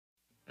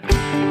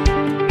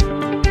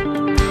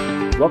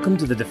Welcome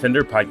to the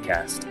Defender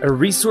Podcast, a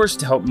resource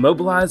to help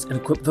mobilize and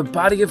equip the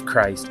body of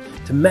Christ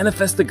to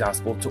manifest the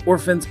gospel to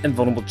orphans and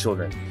vulnerable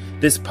children.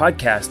 This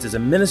podcast is a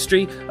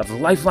ministry of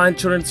Lifeline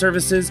Children's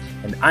Services,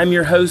 and I'm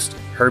your host,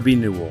 Herbie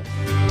Newell.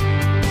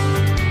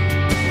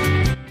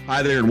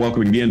 Hi there, and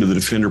welcome again to the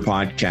Defender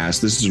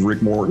Podcast. This is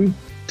Rick Morton.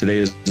 Today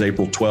is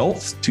April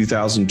 12th,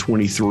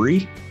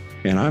 2023,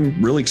 and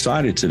I'm really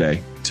excited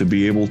today to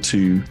be able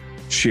to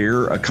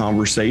share a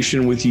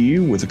conversation with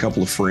you with a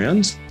couple of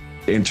friends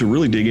and to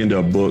really dig into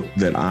a book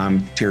that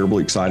I'm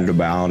terribly excited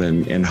about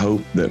and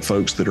hope that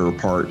folks that are a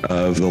part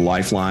of the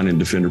Lifeline and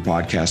Defender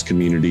podcast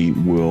community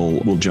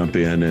will jump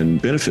in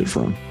and benefit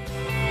from.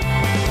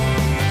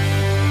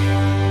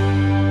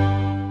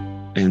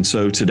 And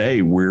so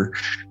today we're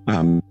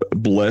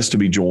blessed to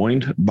be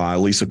joined by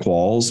Lisa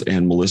Qualls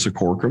and Melissa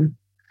Corkum.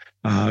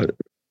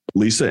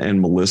 Lisa and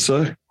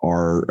Melissa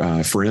are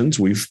friends.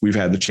 We've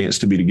had the chance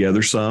to be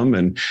together some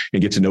and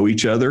get to know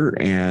each other,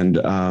 and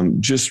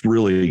just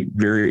really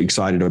very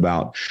excited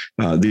about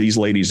these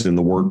ladies and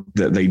the work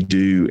that they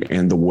do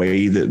and the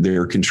way that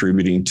they're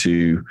contributing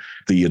to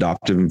the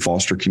adoptive and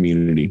foster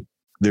community.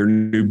 Their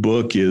new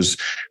book is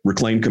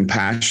Reclaim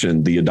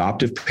Compassion, The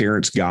Adoptive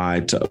Parent's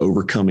Guide to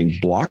Overcoming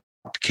Blocked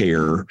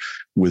Care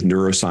with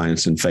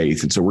Neuroscience and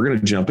Faith. And so we're going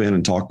to jump in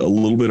and talk a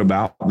little bit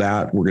about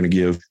that. We're going to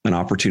give an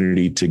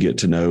opportunity to get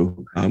to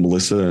know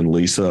Melissa and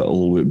Lisa a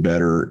little bit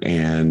better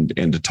and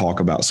to talk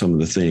about some of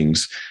the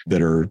things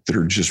that are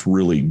just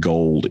really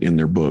gold in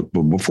their book.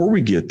 But before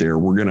we get there,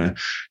 we're going to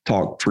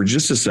talk for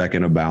just a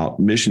second about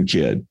Mission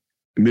Kid.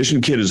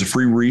 Mission Kid is a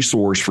free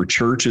resource for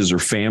churches or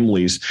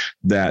families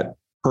that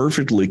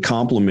perfectly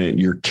complement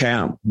your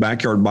camp,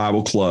 backyard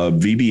Bible club,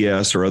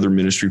 VBS, or other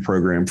ministry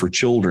program for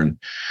children.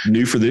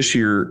 New for this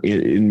year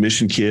in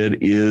Mission Kid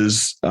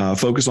is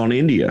focus on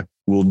India.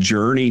 We'll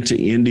journey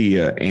to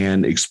India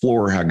and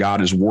explore how God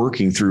is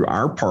working through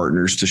our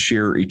partners to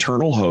share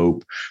eternal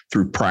hope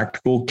through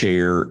practical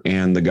care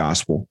and the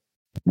gospel.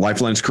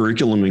 Lifeline's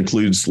curriculum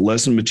includes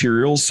lesson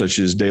materials such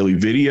as daily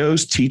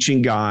videos,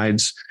 teaching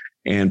guides,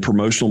 and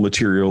promotional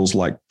materials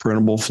like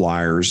printable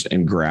flyers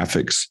and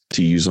graphics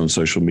to use on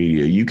social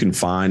media. You can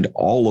find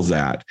all of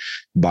that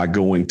by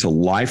going to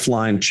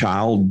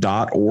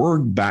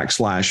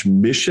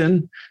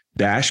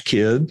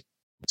lifelinechild.org/mission-kid.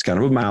 It's kind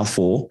of a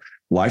mouthful.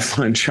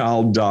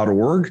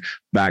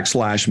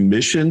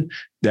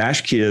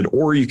 lifelinechild.org/mission-kid,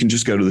 or you can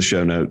just go to the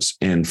show notes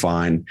and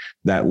find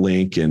that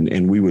link.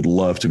 And we would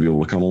love to be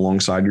able to come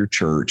alongside your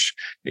church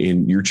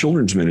in your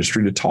children's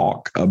ministry to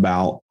talk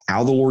about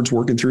how the Lord's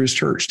working through his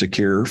church to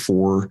care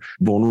for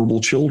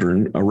vulnerable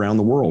children around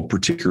the world,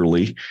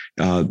 particularly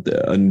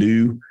a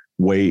new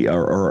way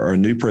or a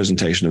new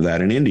presentation of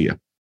that in India.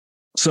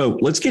 So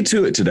let's get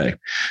to it today.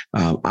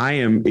 I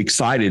am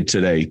excited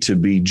today to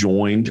be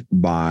joined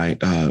by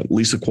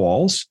Lisa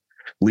Qualls.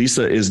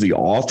 Lisa is the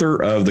author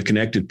of The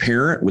Connected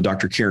Parent with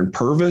Dr. Karen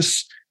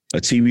Purvis, a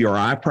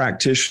TBRI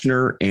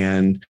practitioner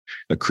and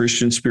a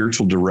Christian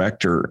spiritual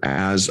director.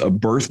 As a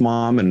birth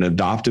mom and an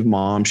adoptive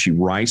mom, she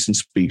writes and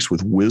speaks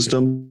with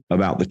wisdom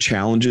about the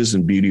challenges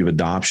and beauty of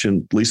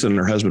adoption. Lisa and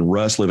her husband,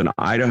 Russ, live in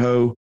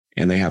Idaho,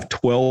 and they have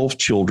 12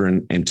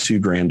 children and 2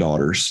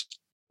 granddaughters.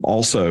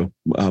 Also,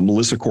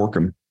 Melissa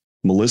Corkum.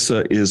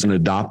 Melissa is an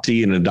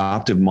adoptee and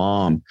adoptive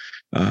mom,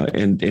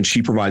 and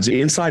she provides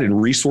insight and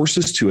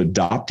resources to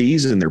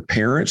adoptees and their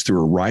parents through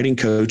her writing,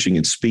 coaching,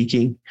 and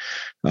speaking.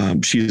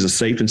 She is a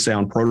safe and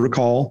sound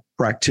protocol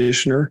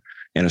practitioner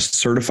and a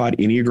certified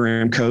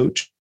Enneagram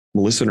coach.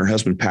 Melissa and her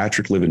husband,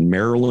 Patrick, live in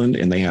Maryland,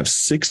 and they have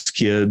 6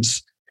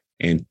 kids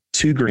and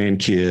 2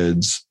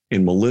 grandkids.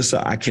 And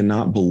Melissa, I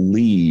cannot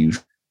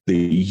believe that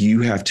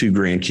you have 2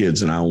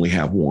 grandkids and I only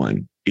have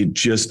 1. It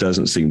just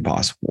doesn't seem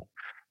possible.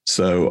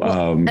 So,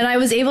 and I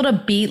was able to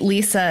beat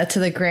Lisa to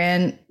the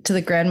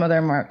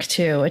grandmother mark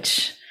too,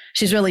 which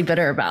she's really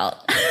bitter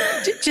about.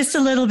 Just a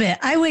little bit.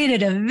 I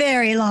waited a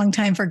very long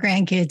time for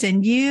grandkids,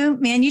 and you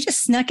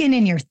just snuck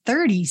in your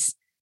 30s.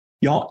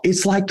 Y'all,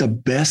 it's like the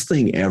best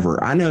thing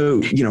ever. I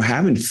know,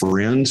 having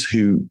friends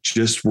who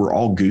just were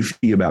all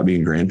goofy about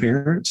being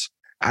grandparents.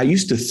 I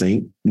used to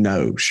think,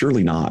 no,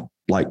 surely not.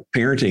 Like,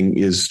 parenting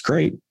is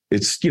great.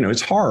 It's,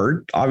 it's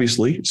hard,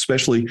 obviously,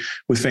 especially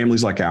with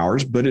families like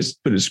ours, but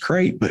it's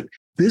great. But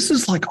this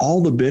is like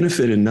all the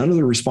benefit and none of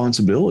the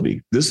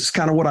responsibility. This is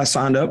kind of what I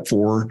signed up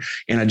for.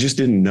 And I just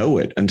didn't know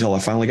it until I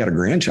finally got a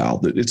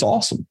grandchild. It's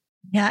awesome.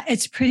 Yeah,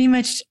 it's pretty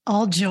much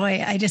all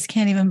joy. I just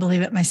can't even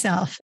believe it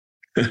myself.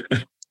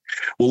 Well,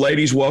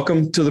 ladies,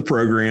 welcome to the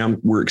program.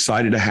 We're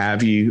excited to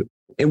have you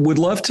and would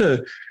love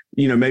to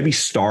maybe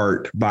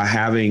start by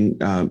having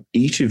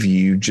each of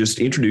you just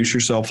introduce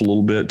yourself a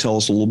little bit, tell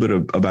us a little bit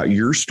about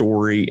your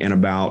story and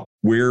about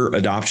where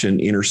adoption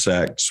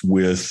intersects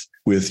with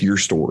your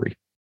story.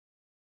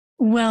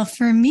 Well,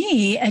 for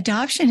me,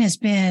 adoption has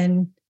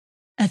been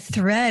a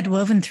thread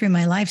woven through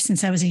my life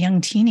since I was a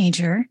young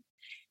teenager.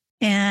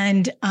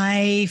 And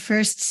my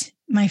first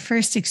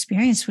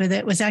experience with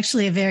it was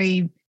actually a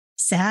very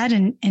sad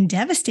and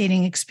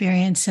devastating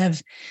experience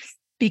of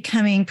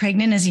becoming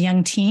pregnant as a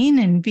young teen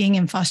and being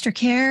in foster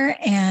care.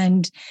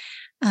 And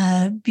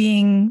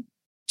being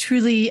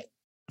truly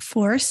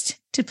forced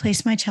to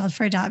place my child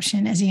for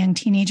adoption as a young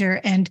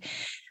teenager. And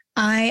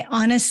I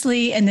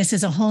honestly, and this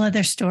is a whole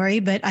other story,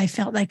 but I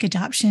felt like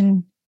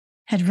adoption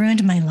had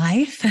ruined my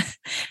life.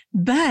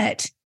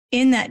 But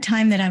in that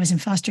time that I was in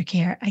foster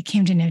care, I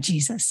came to know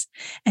Jesus.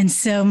 And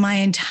so my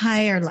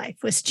entire life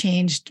was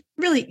changed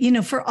really,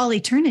 for all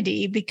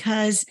eternity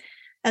because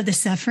of the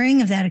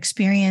suffering of that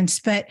experience.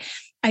 But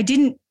I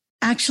didn't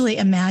actually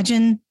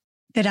imagine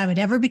that I would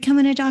ever become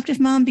an adoptive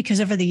mom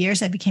because over the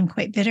years I became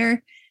quite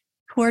bitter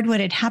toward what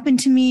had happened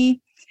to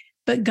me.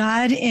 But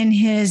God, in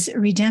his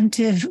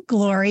redemptive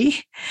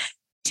glory,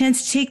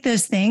 tends to take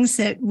those things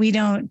that we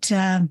don't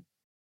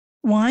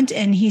want,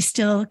 and he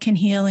still can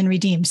heal and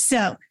redeem.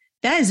 So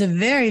that is a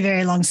very,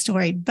 very long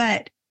story.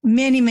 But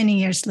many, many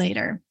years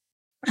later,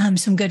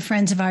 some good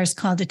friends of ours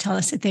called to tell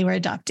us that they were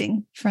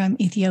adopting from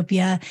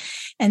Ethiopia.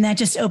 And that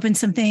just opened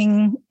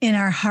something in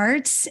our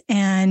hearts.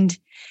 And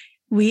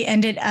we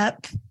ended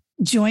up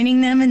joining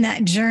them in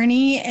that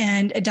journey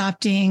and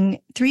adopting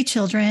 3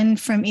 children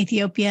from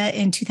Ethiopia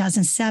in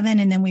 2007.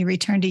 And then we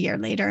returned a year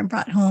later and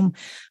brought home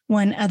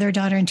one other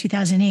daughter in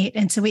 2008.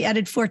 And so we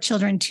added 4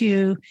 children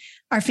to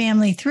our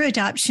family through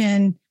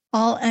adoption,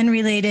 all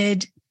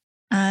unrelated,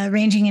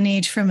 ranging in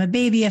age from a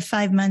baby of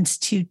 5 months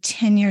to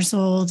 10 years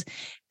old.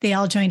 They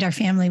all joined our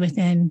family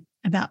within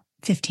about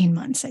 15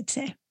 months, I'd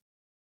say.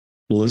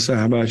 Melissa,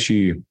 how about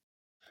you?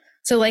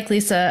 So like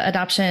Lisa,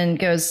 adoption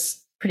goes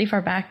pretty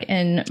far back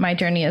in my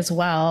journey as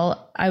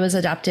well. I was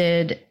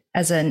adopted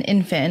as an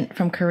infant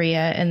from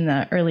Korea in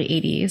the early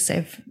 80s. I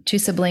have 2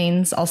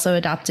 siblings, also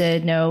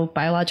adopted, no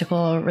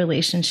biological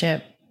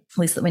relationship, at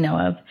least that we know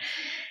of.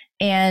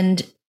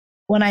 And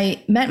when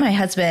I met my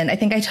husband, I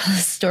think I tell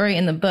this story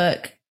in the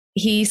book,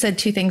 he said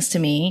 2 things to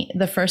me.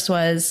 The first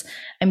was,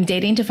 I'm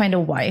dating to find a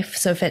wife.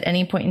 So if at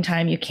any point in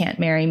time you can't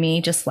marry me,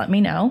 just let me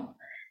know.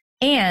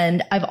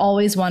 And I've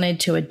always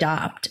wanted to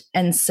adopt.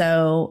 And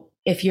so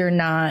if you're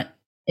not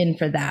in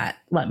for that,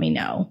 let me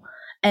know.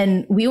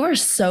 And we were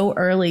so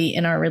early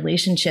in our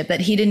relationship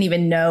that he didn't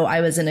even know I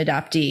was an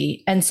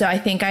adoptee. And so I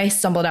think I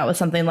stumbled out with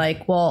something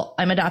like, well,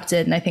 I'm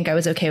adopted and I think I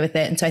was okay with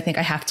it. And so I think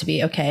I have to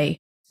be okay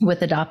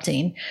with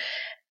adopting.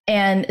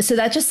 And so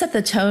that just set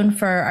the tone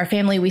for our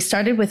family. We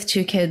started with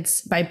 2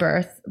 kids by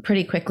birth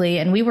pretty quickly,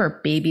 and we were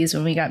babies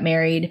when we got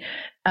married.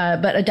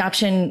 But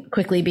adoption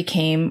quickly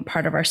became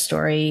part of our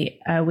story.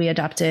 We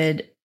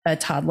adopted a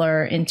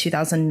toddler in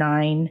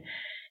 2009.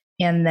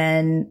 And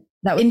then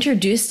that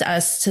introduced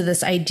us to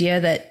this idea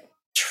that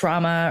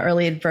trauma,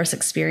 early adverse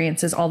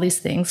experiences, all these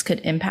things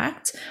could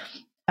impact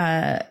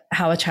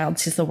how a child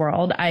sees the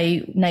world.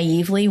 I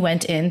naively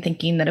went in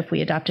thinking that if we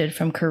adopted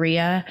from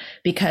Korea,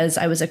 because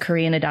I was a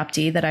Korean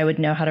adoptee, that I would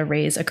know how to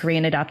raise a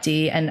Korean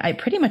adoptee. And I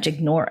pretty much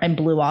ignored and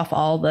blew off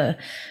all the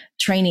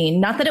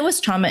training. Not that it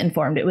was trauma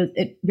informed.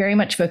 It very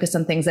much focused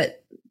on things that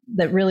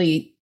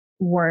really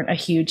weren't a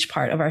huge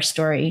part of our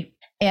story.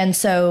 And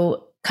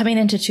so coming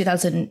into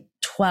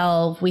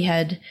 2012, we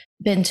had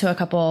been to a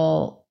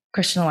couple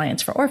Christian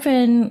Alliance for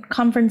Orphan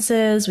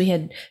conferences. We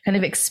had kind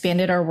of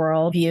expanded our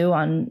worldview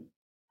on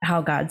how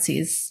God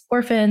sees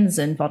orphans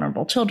and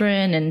vulnerable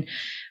children. And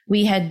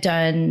we had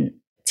done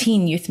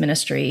teen youth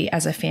ministry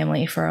as a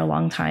family for a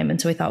long time. And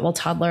so we thought, well,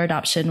 toddler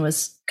adoption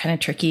was kind of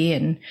tricky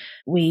and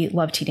we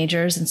love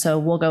teenagers. And so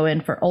we'll go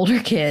in for older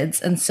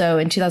kids. And so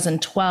in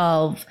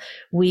 2012,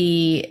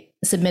 we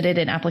submitted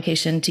an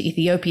application to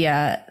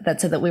Ethiopia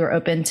that said that we were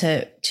open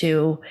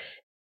to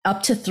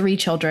up to 3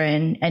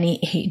 children, any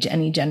age,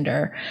 any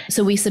gender.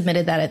 So we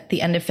submitted that at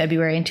the end of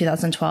February in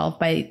 2012.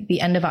 By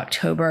the end of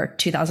October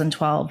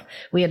 2012,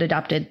 we had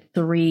adopted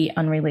 3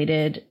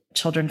 unrelated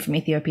children from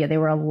Ethiopia. They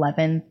were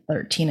 11,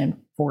 13, and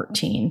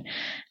 14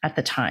 at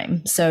the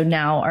time. So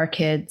now our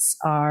kids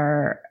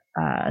are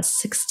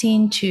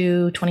 16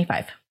 to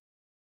 25.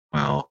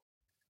 Wow.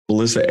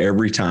 Melissa,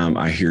 every time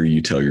I hear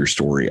you tell your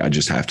story, I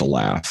just have to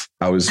laugh.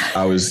 I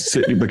was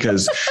sitting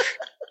because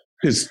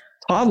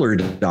toddler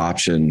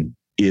adoption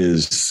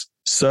is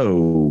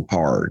so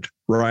hard,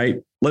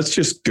 right? Let's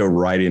just go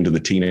right into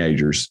the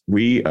teenagers.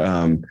 We,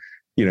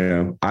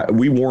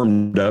 we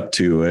warmed up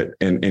to it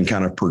and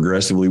kind of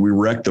progressively, we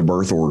wrecked the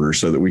birth order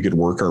so that we could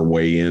work our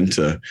way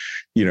into,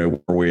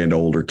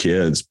 older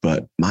kids.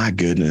 But my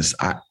goodness,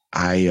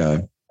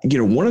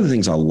 one of the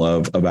things I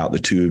love about the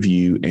 2 of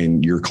you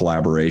and your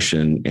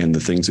collaboration and the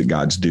things that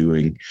God's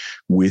doing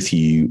with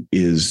you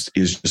is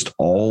just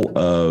all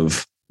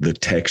of the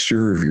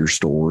texture of your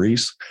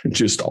stories,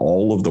 just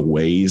all of the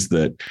ways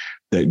that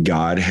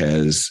God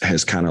has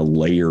kind of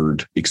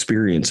layered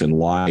experience and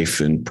life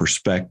and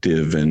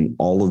perspective and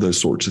all of those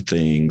sorts of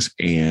things.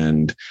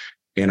 And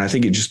I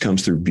think it just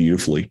comes through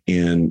beautifully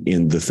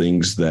in the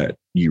things that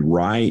you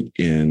write,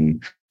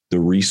 in the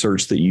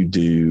research that you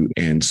do.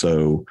 And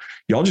so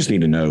y'all just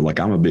need to know, like,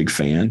 I'm a big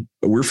fan.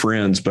 We're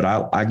friends, but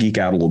I geek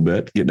out a little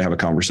bit, get to have a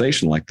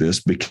conversation like this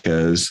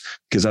because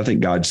I think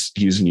God's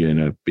using you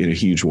in a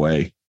huge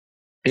way.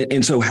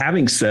 And so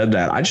having said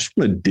that, I just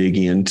want to dig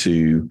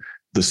into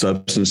the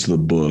substance of the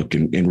book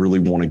and really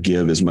want to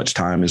give as much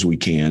time as we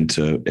can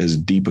to as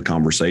deep a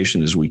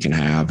conversation as we can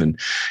have. And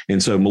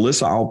so,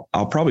 Melissa,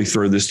 I'll probably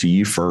throw this to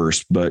you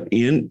first, but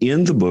in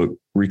the book,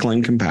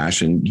 Reclaim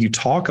Compassion, you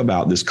talk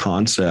about this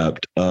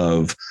concept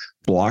of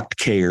blocked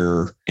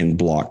care and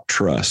blocked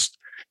trust.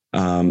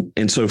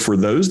 And so for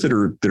those that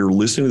are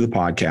listening to the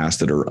podcast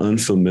that are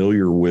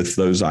unfamiliar with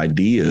those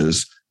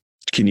ideas,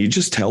 can you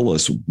just tell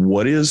us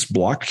what is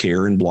blocked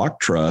care and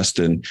blocked trust,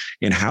 and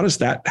how does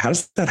that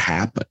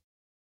happen?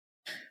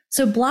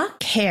 So block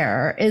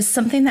care is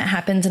something that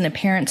happens in a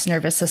parent's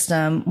nervous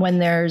system when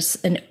there's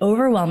an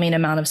overwhelming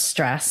amount of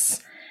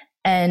stress,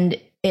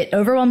 and it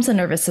overwhelms the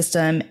nervous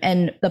system,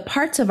 and the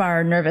parts of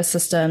our nervous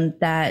system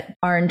that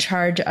are in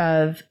charge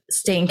of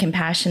staying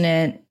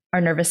compassionate,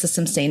 our nervous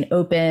system staying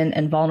open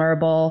and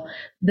vulnerable,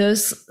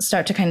 those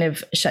start to kind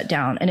of shut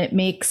down. And it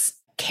makes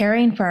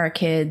caring for our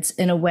kids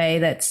in a way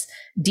that's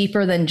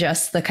deeper than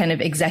just the kind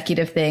of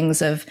executive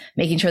things of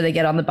making sure they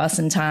get on the bus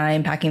in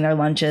time, packing their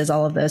lunches,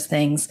 all of those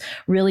things,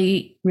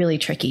 really, really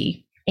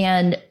tricky.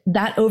 And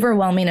that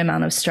overwhelming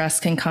amount of stress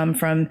can come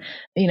from,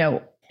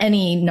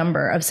 any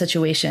number of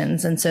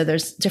situations. And so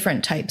there's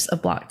different types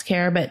of blocked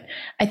care. But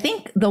I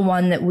think the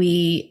one that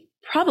we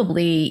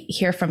probably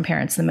hear from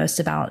parents the most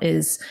about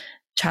is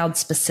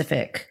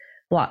child-specific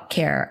block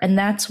care. And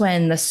that's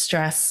when the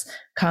stress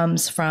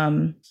comes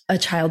from a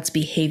child's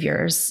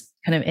behaviors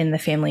kind of in the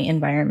family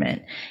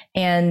environment.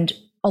 And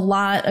a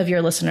lot of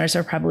your listeners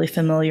are probably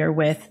familiar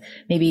with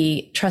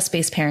maybe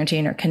trust-based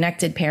parenting or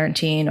connected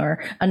parenting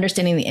or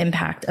understanding the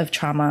impact of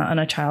trauma on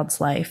a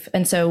child's life.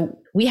 And so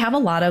we have a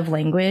lot of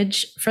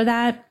language for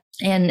that.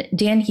 And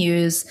Dan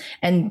Hughes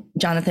and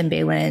Jonathan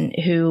Balin,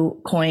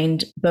 who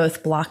coined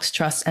both blocked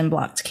trust and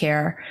blocked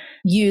care,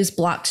 use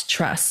blocked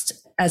trust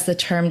as the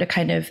term to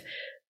kind of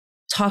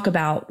talk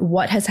about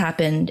what has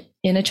happened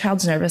in a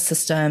child's nervous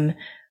system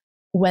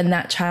when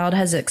that child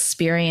has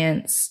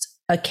experienced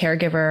a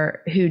caregiver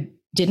who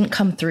didn't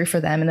come through for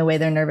them in the way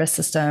their nervous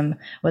system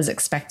was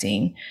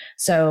expecting.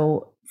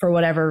 So for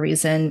whatever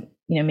reason,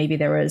 maybe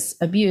there was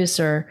abuse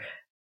or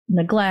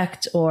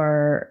neglect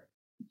or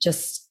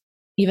just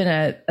even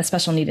a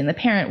special need in the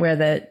parent where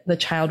the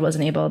child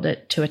wasn't able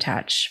to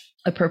attach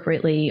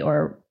appropriately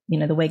or,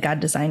 the way God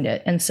designed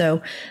it. And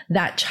so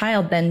that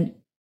child then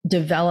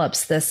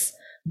develops this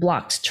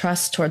blocked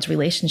trust towards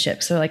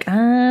relationships. They're like,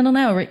 I don't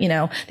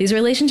know, these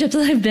relationships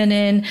that I've been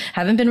in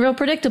haven't been real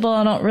predictable.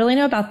 I don't really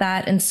know about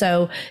that. And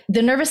so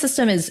the nervous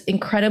system is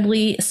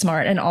incredibly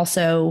smart and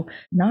also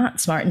not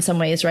smart in some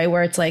ways, right?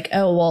 Where it's like,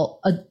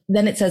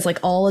 then it says like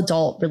all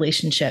adult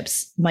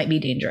relationships might be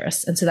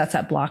dangerous. And so that's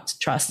that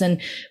blocked trust.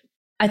 And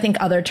I think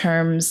other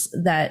terms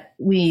that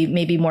we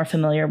may be more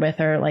familiar with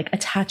are like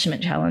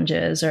attachment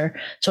challenges or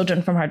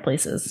children from hard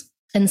places.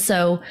 And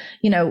so,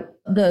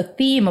 the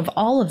theme of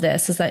all of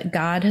this is that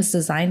God has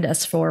designed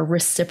us for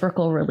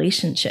reciprocal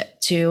relationship,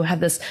 to have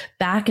this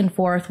back and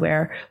forth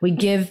where we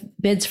give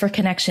bids for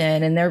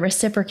connection and they're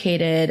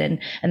reciprocated. And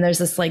there's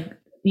this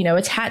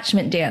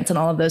attachment dance and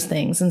all of those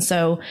things. And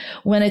so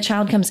when a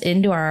child comes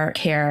into our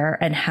care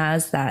and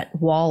has that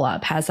wall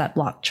up, has that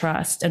blocked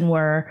trust, and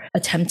we're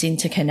attempting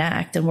to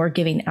connect and we're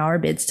giving our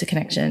bids to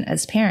connection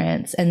as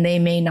parents, and they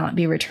may not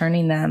be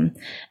returning them.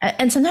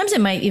 And sometimes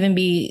it might even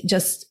be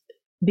just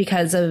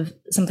because of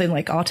something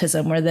like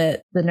autism, where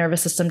the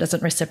nervous system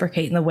doesn't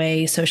reciprocate in the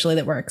way socially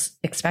that we're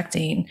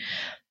expecting,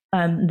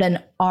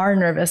 then our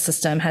nervous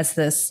system has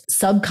this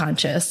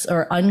subconscious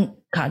or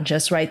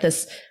unconscious, right?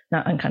 This,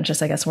 not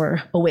unconscious, I guess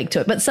we're awake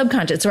to it, but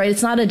subconscious, right?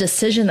 It's not a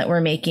decision that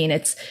we're making.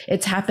 It's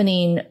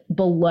happening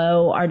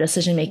below our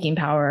decision-making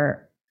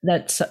power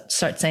that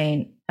starts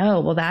saying, oh,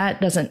 well,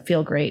 that doesn't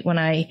feel great when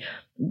I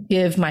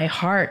give my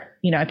heart,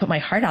 I put my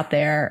heart out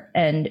there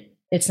and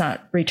it's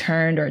not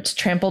returned or it's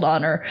trampled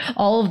on or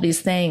all of these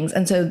things.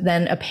 And so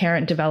then a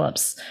parent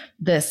develops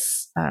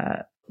this,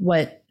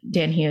 what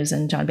Dan Hughes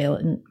and John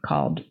Balin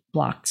called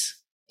blocked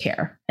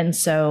care. And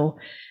so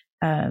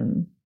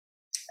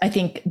I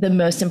think the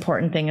most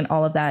important thing in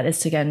all of that is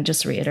to, again,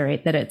 just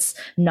reiterate that it's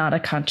not a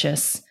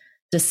conscious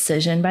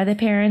decision by the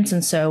parents.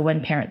 And so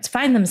when parents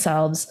find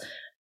themselves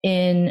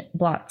in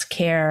blocked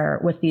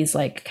care with these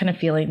like kind of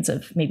feelings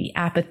of maybe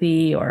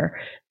apathy or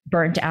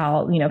burnt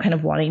out, kind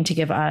of wanting to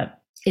give up,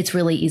 it's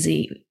really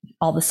easy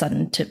all of a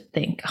sudden to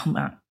think, oh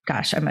my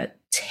gosh, I'm a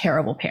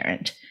terrible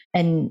parent.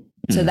 And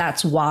so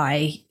that's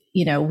why,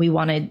 we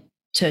wanted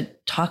to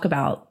talk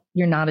about,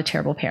 you're not a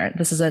terrible parent.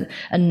 This is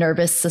a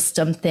nervous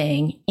system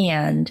thing.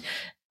 And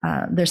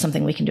there's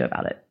something we can do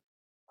about it.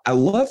 I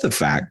love the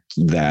fact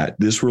that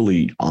this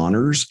really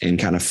honors and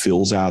kind of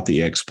fills out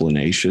the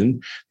explanation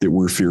that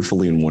we're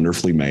fearfully and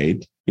wonderfully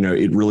made.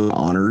 It really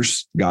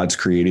honors God's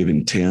creative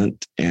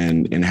intent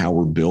and how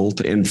we're built.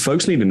 And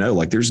folks need to know,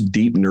 like, there's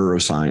deep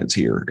neuroscience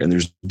here and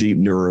there's deep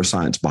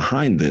neuroscience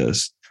behind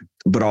this.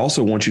 But I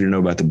also want you to know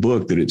about the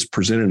book that it's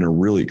presented in a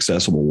really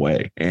accessible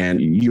way. And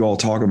you all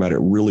talk about it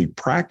really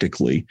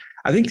practically.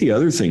 I think the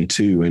other thing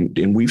too,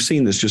 and we've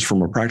seen this just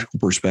from a practical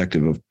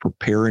perspective of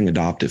preparing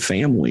adoptive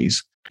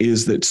families,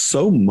 is that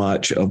so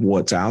much of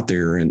what's out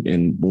there,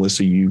 and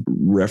Melissa, you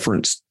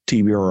referenced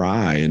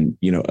TBRI and,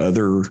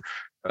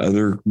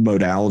 other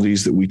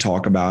modalities that we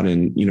talk about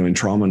in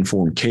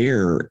trauma-informed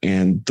care.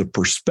 And the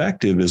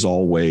perspective is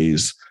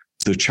always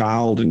the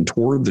child and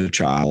toward the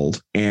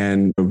child.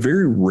 And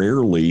very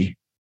rarely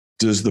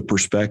does the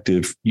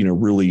perspective,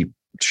 really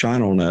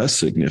shine on us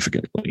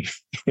significantly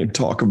and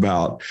talk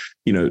about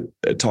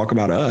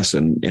us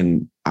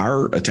and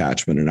our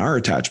attachment and our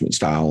attachment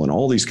style and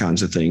all these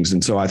kinds of things.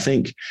 And so I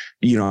think,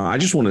 I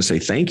just want to say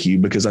thank you,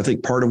 because I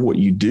think part of what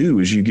you do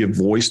is you give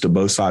voice to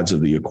both sides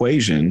of the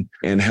equation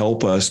and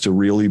help us to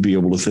really be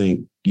able to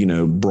think,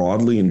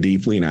 broadly and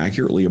deeply and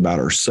accurately about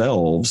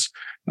ourselves,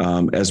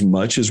 as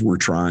much as we're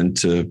trying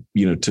to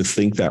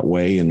think that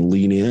way and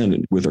lean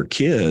in with our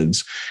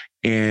kids.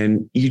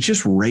 And you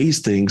just raise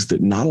things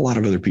that not a lot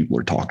of other people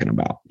are talking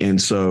about.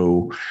 And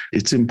so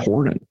it's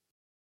important.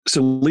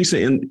 So Lisa,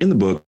 in the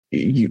book,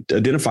 you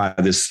identify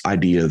this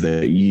idea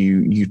that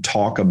you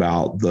talk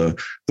about the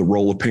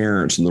role of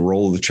parents and the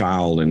role of the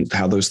child and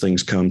how those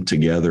things come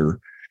together.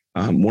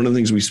 One of the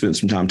things we spent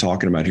some time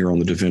talking about here on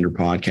the Defender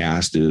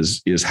podcast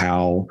is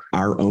how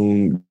our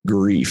own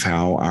grief,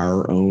 how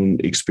our own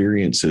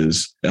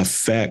experiences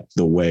affect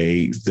the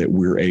way that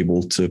we're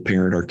able to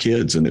parent our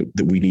kids, and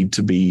that we need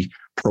to be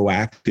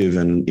proactive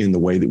in the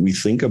way that we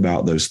think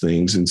about those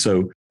things. And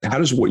so how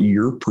does what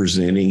you're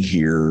presenting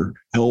here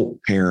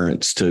help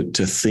parents to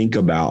think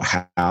about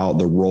how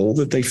the role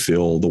that they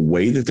fill, the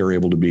way that they're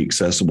able to be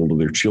accessible to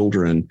their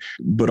children,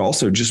 but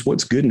also just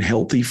what's good and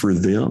healthy for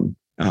them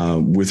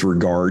with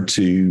regard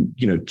to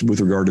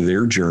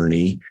their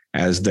journey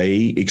as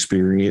they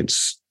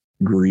experience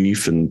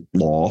grief and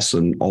loss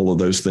and all of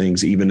those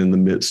things, even in the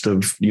midst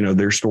of,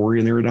 their story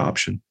and their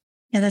adoption?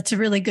 Yeah, that's a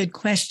really good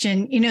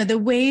question. The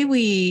way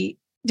we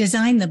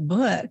design the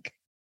book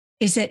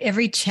is that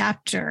every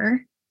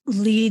chapter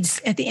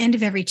leads, at the end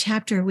of every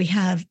chapter, we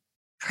have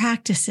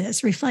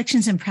practices,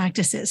 reflections and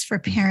practices for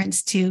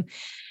parents to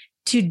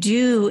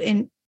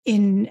do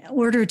in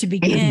order to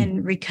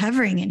begin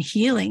recovering and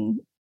healing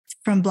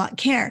from block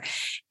care.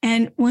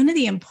 And one of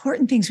the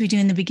important things we do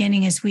in the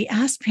beginning is we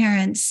ask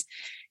parents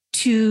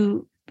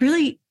to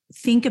really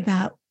think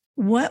about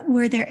what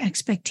were their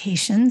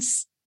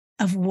expectations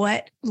of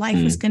what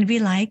life was going to be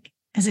like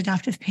as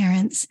adoptive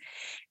parents,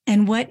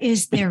 and what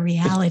is their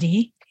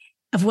reality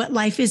of what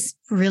life is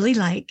really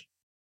like.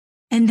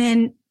 And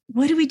then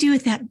what do we do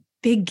with that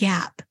big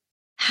gap?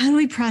 How do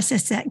we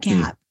process that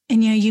gap?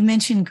 And, you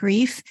mentioned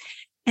grief.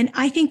 And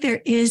I think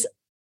there is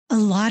a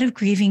lot of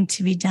grieving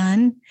to be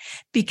done,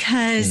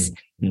 because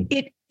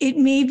it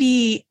may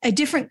be a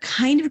different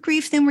kind of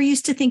grief than we're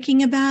used to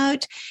thinking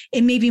about.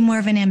 It may be more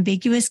of an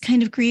ambiguous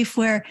kind of grief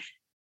where,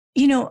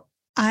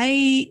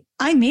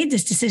 I made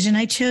this decision.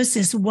 I chose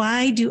this.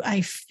 Why do I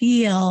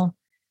feel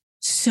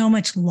so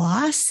much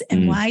loss?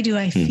 And why do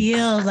I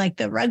feel like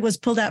the rug was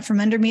pulled out from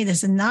under me?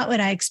 This is not what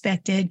I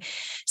expected.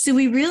 So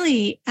we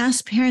really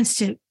ask parents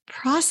to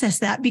process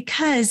that,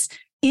 because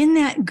in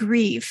that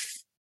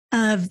grief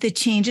of the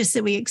changes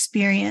that we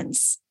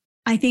experience,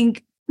 I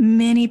think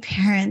many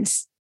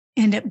parents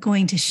end up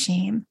going to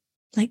shame.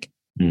 Like,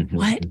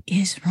 what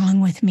is wrong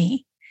with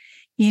me?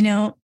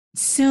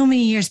 So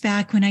many years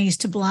back when I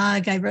used to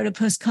blog, I wrote a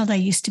post called "I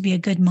Used to Be a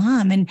Good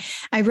Mom." And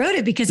I wrote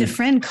it because a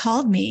friend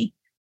called me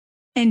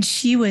and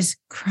she was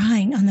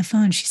crying on the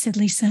phone. She said,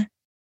 "Lisa,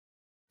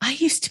 I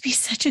used to be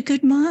such a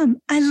good mom.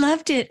 I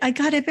loved it. I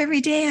got up every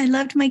day. I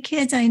loved my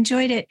kids. I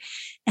enjoyed it.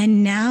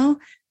 And now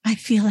I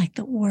feel like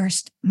the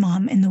worst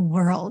mom in the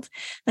world.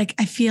 Like,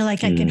 I feel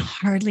like I can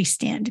hardly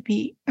stand to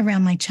be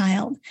around my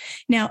child."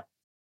 Now,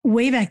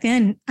 way back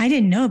then, I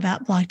didn't know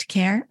about blocked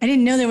care. I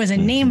didn't know there was a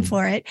name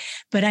for it,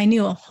 but I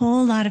knew a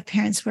whole lot of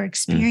parents were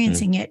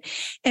experiencing it.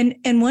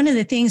 And one of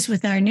the things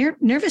with our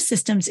nervous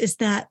systems is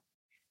that,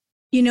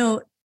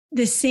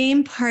 the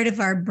same part of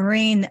our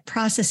brain that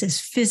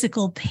processes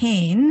physical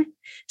pain.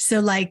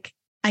 So like,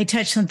 I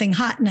touch something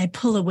hot and I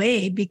pull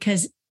away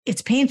because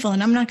it's painful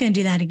and I'm not going to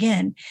do that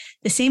again.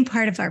 The same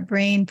part of our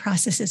brain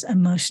processes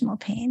emotional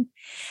pain.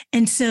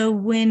 And so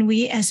when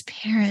we as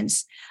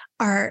parents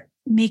are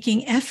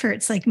making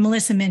efforts, like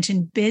Melissa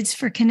mentioned, bids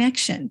for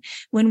connection,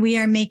 when we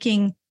are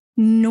making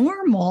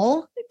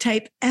normal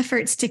type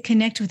efforts to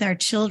connect with our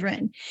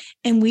children,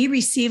 and we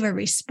receive a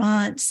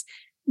response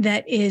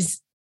that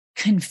is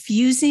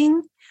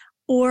confusing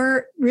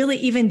or really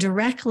even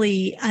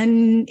directly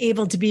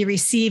unable to be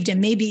received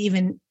and maybe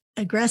even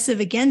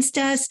aggressive against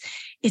us,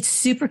 it's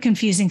super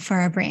confusing for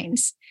our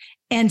brains.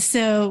 And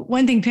so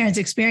one thing parents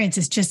experience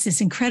is just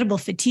this incredible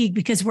fatigue,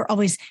 because we're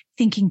always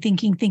thinking,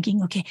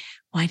 okay,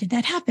 why did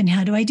that happen?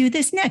 How do I do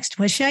this next?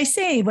 What should I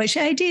say? What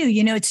should I do?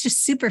 It's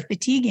just super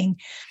fatiguing.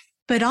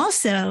 But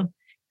also,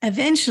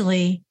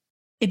 eventually,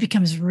 it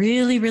becomes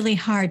really, really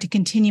hard to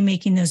continue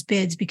making those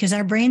bids, because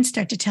our brains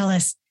start to tell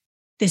us,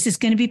 this is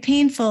going to be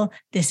painful.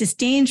 This is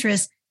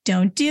dangerous.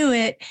 Don't do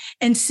it.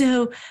 And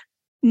so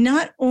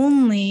not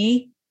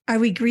only are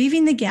we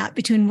grieving the gap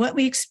between what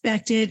we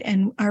expected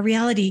and our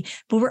reality,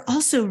 but we're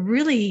also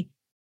really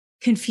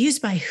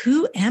confused by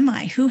who am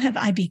I? Who have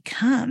I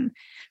become?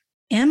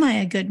 Am I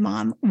a good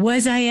mom?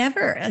 Was I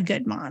ever a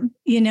good mom?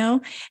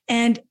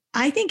 And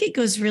I think it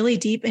goes really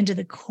deep into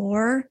the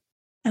core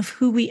of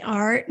who we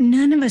are.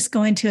 None of us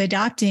go into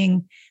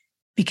adopting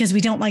because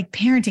we don't like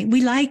parenting.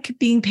 We like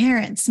being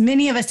parents.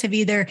 Many of us have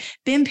either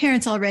been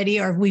parents already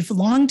or we've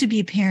longed to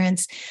be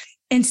parents.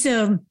 And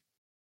so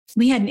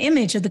we had an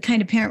image of the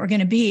kind of parent we're going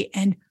to be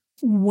and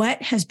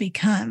what has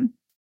become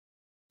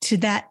to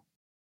that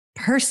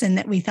person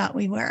that we thought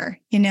we were.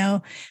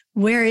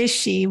 Where is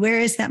she? Where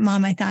is that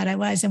mom I thought I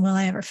was? And will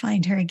I ever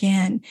find her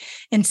again?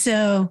 And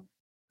so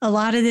a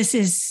lot of this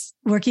is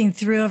working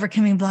through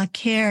Overcoming Block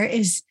Care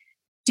is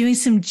doing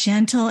some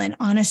gentle and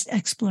honest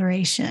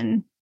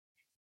exploration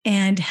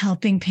and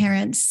helping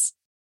parents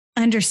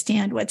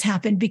understand what's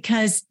happened.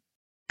 Because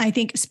I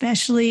think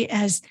especially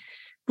as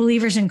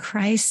believers in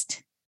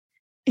Christ,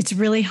 it's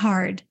really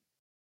hard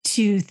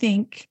to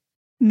think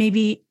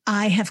maybe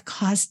I have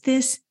caused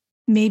this.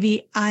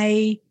 Maybe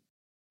I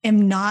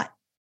am not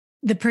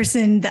the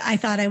person that I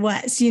thought I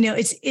was.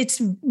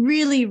 It's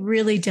really,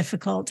 really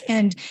difficult.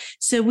 And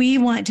so we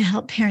want to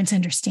help parents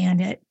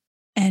understand it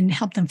and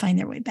help them find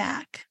their way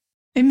back.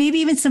 And maybe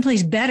even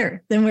someplace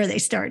better than where they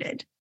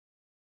started.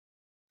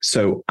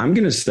 So I'm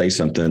going to say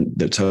something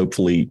that's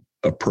hopefully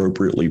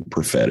appropriately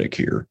prophetic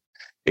here.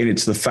 And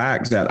it's the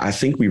fact that I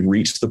think we've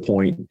reached the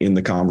point in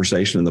the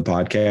conversation in the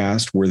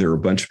podcast where there are a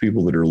bunch of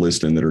people that are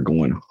listening that are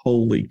going,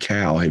 holy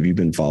cow, have you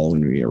been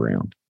following me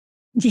around?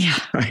 Yeah.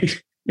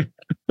 Right.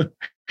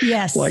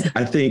 Yes.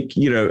 I think,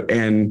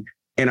 and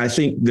I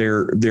think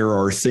there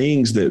are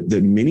things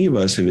that many of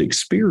us have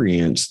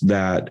experienced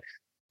that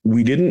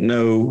we didn't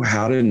know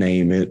how to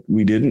name it.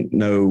 We didn't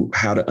know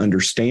how to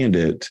understand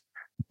it,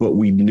 but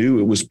we knew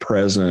it was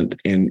present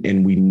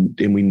and we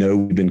know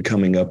we've been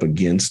coming up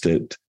against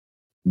it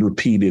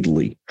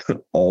repeatedly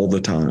all the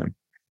time.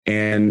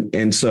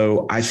 And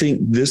so I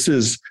think this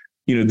is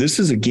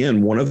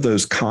again, one of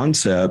those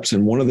concepts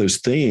and one of those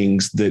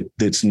things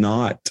that's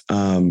not,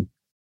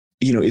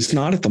 it's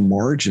not at the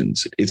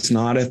margins. It's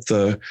not at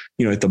the,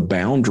 at the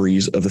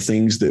boundaries of the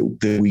things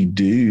that we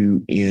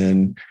do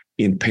in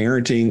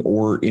parenting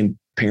or in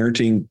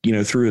parenting,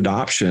 through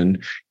adoption.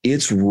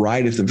 It's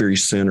right at the very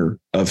center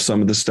of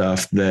some of the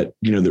stuff that,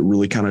 that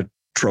really kind of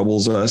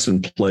troubles us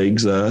and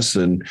plagues us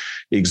and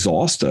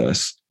exhaust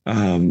us.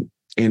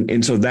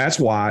 And so that's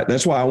why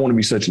I want to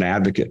be such an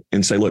advocate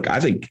and say, look, I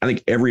think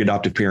every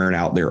adoptive parent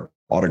out there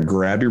ought to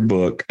grab your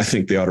book. I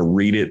think they ought to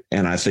read it.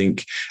 And I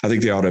think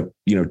they ought to,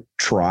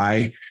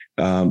 try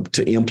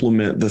to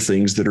implement the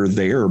things that are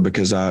there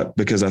because I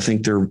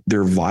think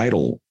they're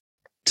vital.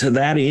 To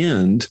that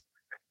end,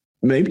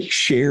 maybe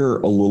share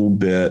a little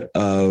bit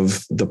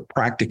of the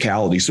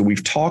practicality. So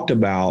we've talked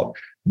about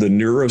the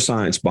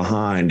neuroscience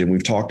behind, and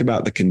we've talked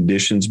about the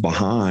conditions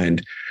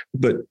behind,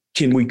 but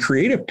can we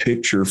create a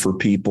picture for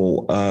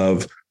people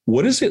of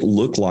what does it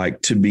look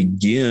like to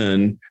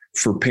begin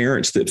for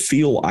parents that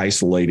feel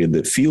isolated,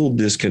 that feel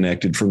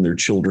disconnected from their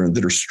children,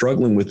 that are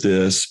struggling with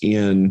this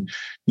in,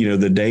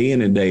 the day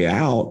in and day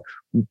out?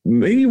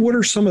 Maybe what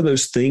are some of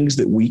those things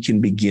that we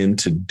can begin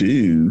to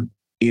do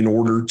in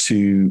order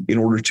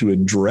to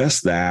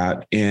address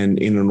that and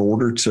in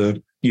order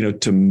to,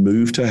 to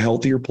move to a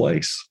healthier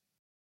place?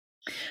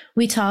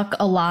 We talk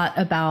a lot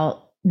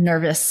about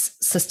nervous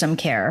system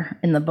care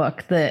in the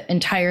book. The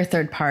entire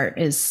third part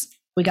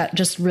we got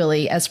just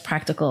really as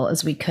practical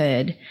as we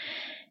could.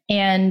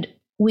 And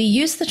we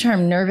use the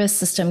term nervous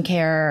system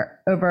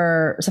care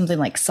over something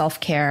like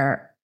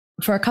self-care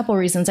for a couple of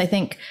reasons. I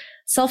think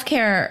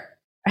self-care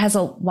has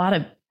a lot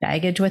of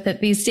baggage with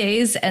it these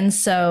days. And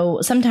so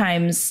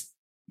sometimes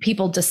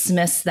people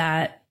dismiss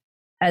that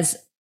as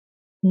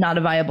not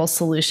a viable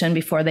solution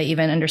before they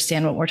even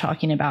understand what we're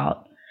talking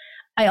about.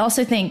 I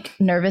also think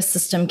nervous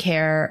system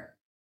care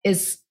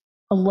is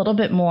a little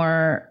bit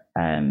more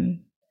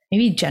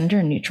maybe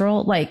gender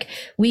neutral. Like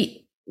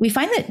we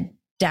find that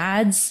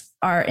dads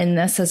are in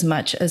this as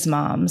much as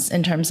moms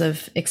in terms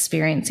of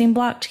experiencing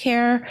blocked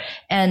care.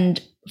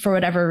 And for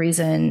whatever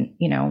reason,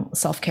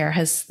 self-care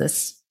has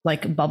this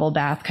like bubble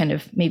bath kind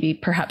of maybe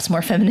perhaps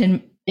more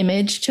feminine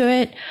image to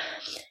it.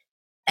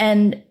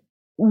 And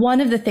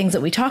one of the things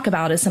that we talk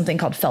about is something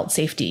called felt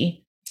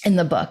safety in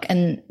the book.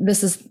 And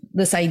this is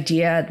this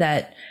idea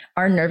that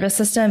our nervous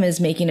system is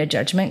making a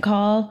judgment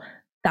call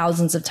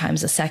thousands of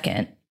times a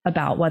second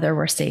about whether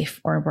we're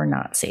safe or we're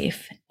not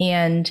safe.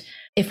 And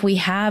if we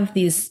have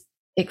these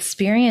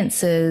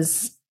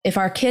experiences, if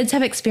our kids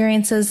have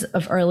experiences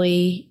of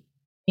early,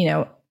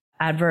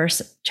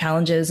 adverse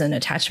challenges and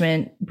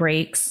attachment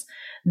breaks,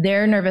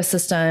 their nervous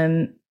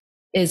system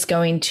is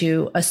going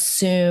to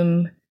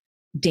assume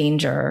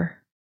danger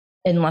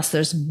unless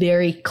there's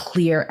very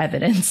clear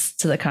evidence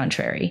to the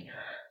contrary.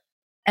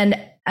 And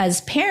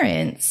as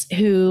parents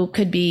who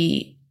could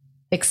be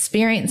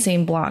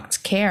experiencing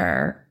blocked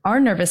care, our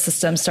nervous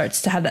system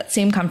starts to have that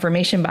same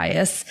confirmation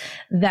bias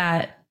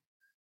that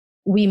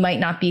we might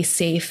not be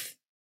safe,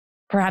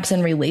 perhaps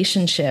in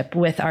relationship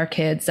with our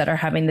kids that are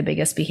having the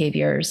biggest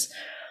behaviors.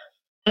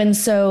 And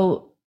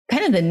so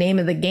kind of the name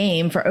of the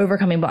game for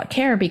overcoming block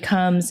care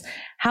becomes,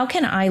 how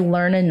can I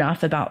learn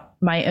enough about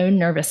my own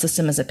nervous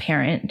system as a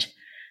parent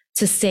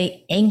to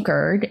stay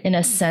anchored in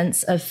a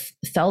sense of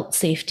felt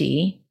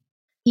safety,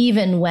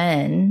 even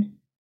when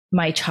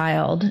my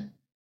child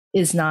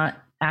is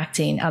not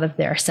acting out of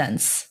their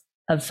sense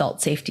of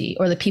felt safety,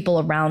 or the people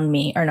around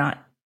me are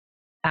not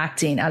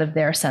acting out of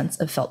their sense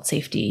of felt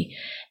safety.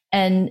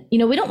 And,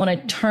 we don't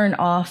want to turn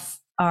off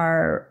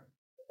our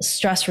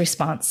stress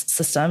response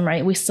system,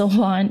 right? We still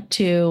want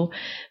to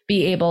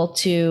be able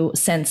to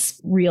sense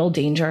real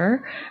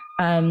danger.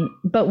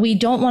 But we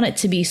don't want it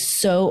to be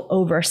so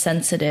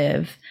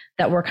oversensitive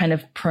that we're kind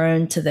of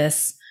prone to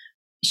this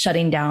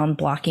shutting down,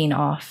 blocking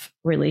off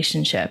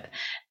relationship.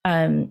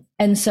 And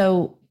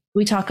so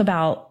we talk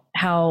about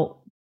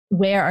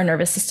where our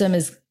nervous system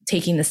is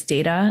taking this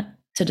data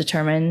to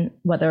determine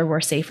whether we're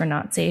safe or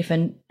not safe,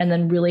 and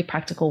then really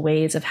practical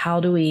ways of how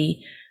do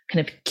we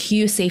kind of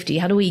cue safety?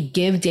 How do we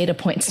give data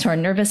points to our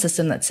nervous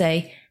system that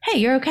say, hey,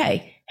 you're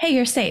okay. Hey,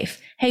 you're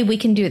safe. Hey, we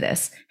can do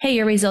this. Hey,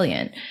 you're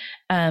resilient.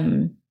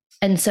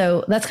 And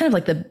so that's kind of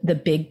like the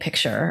big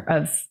picture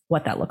of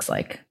what that looks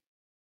like.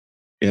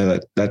 Yeah,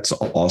 that's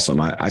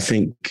awesome. I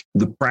think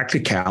the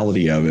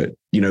practicality of it,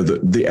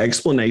 the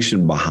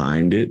explanation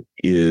behind it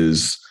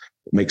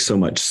makes so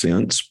much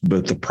sense,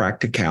 but the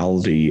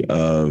practicality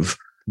of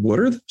what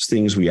are those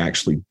things we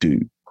actually do?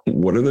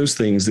 What are those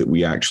things that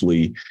we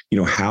actually,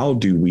 how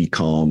do we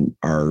calm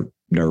our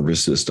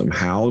nervous system?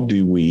 How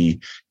do we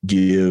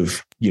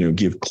give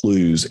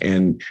clues?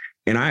 And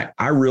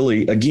I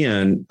really,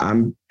 again,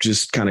 I'm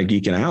just kind of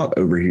geeking out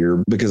over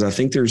here because I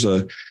think there's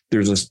a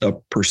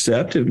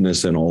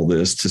perceptiveness in all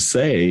this to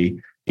say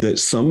that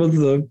some of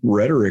the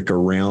rhetoric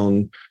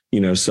around,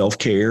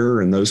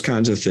 self-care and those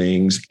kinds of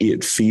things,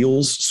 it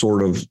feels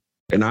sort of,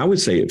 and I would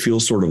say it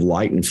feels sort of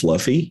light and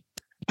fluffy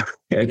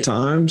at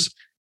times,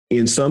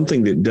 in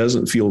something that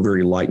doesn't feel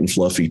very light and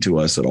fluffy to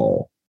us at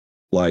all.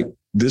 Like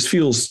this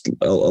feels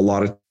a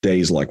lot of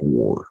days like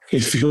war.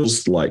 It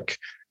feels like,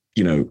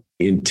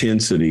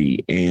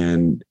 intensity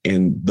and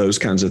those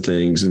kinds of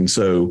things. And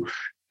so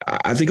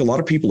I think a lot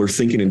of people are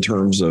thinking in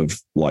terms of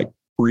like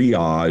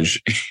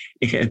triage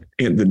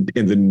and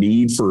the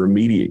need for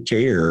immediate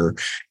care.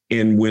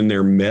 And when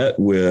they're met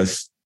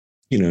with,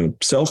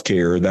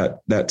 self-care,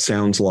 that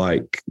sounds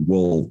like,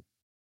 well,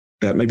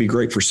 that may be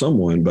great for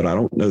someone, but I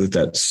don't know if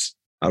that's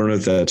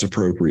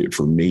appropriate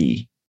for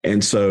me.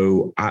 And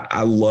so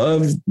I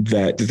love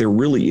that there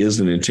really is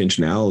an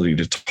intentionality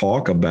to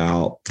talk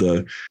about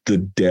the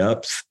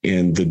depth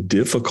and the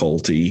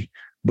difficulty,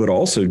 but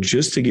also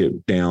just to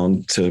get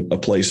down to a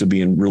place of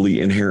being really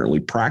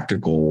inherently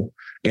practical,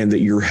 and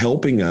that you're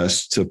helping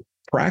us to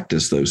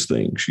practice those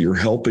things. You're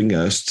helping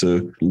us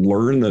to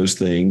learn those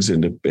things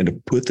and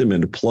to put them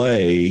into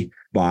play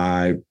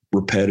by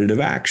repetitive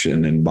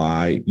action and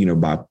by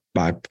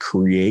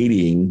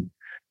creating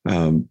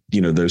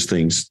those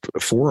things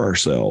for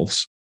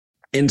ourselves.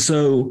 And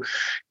so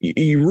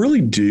you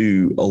really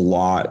do a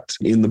lot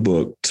in the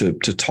book to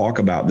talk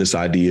about this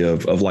idea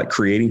of like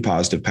creating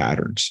positive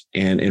patterns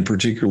and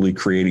particularly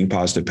creating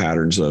positive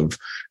patterns of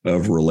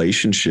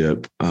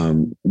relationship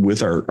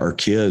with our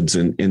kids.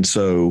 And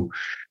so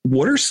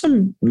what are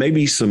some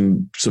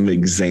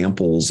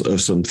examples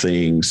of some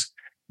things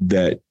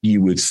that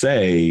you would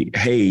say,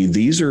 hey,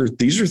 these are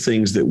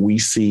things that we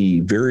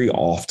see very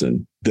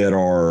often that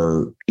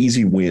are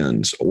easy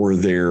wins, or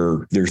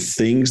they're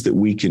things that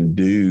we can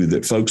do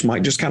that folks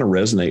might just kind of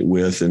resonate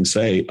with and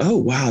say, oh,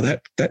 wow,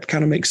 that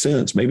kind of makes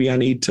sense. Maybe I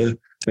need to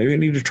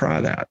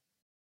try that.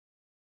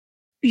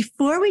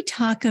 Before we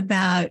talk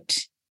about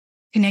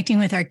connecting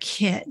with our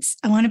kids,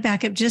 I want to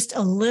back up just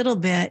a little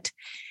bit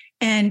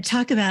and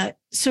talk about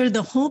sort of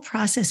the whole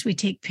process we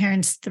take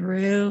parents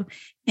through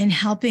in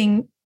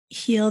helping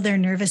heal their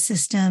nervous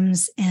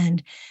systems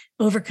and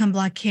overcome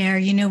block care.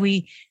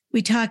 We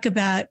talk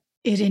about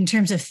it in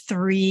terms of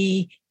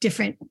 3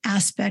 different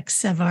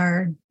aspects of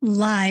our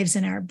lives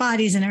and our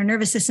bodies and our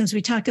nervous systems.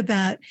 We talk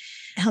about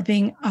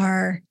helping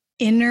our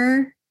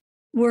inner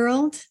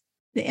world,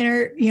 the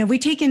inner,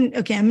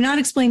 I'm not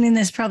explaining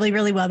this probably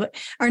really well, but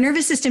our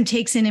nervous system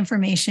takes in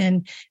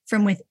information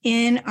from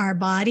within our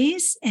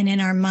bodies and in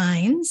our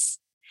minds.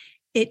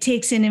 It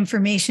takes in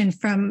information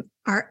from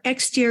our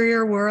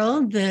exterior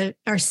world,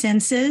 our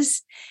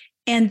senses.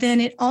 And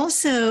then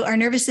our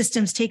nervous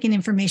system's taking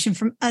information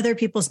from other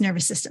people's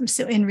nervous systems.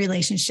 So in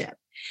relationship.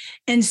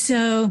 And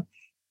so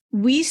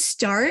we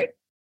start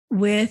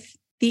with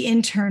the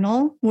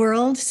internal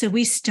world. So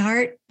we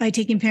start by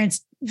taking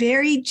parents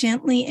very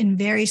gently in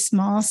very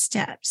small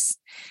steps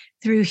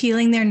through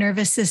healing their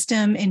nervous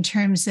system in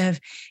terms of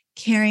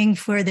caring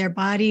for their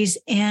bodies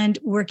and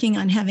working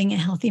on having a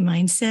healthy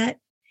mindset.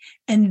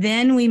 And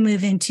then we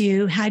move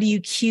into how do you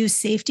cue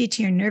safety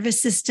to your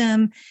nervous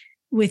system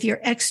with your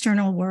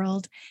external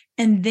world.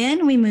 And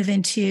then we move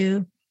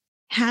into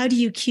how do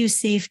you cue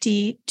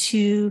safety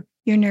to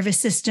your nervous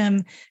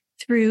system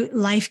through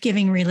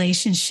life-giving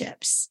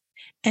relationships.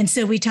 And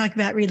so we talk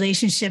about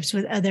relationships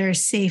with other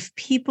safe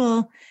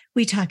people,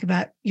 We talk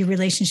about your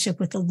relationship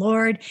with the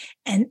Lord.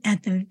 And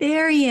at the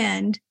very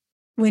end,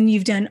 when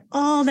you've done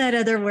all that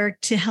other work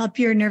to help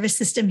your nervous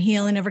system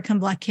heal and overcome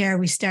block care,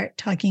 we start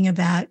talking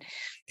about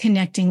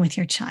connecting with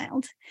your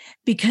child,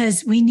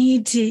 because we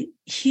need to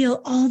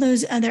heal all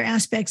those other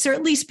aspects, or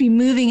at least be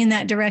moving in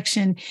that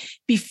direction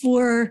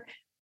before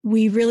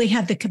we really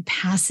have the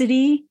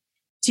capacity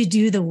to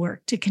do the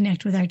work to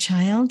connect with our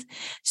child.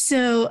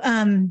 So,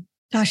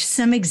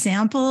 some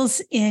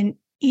examples in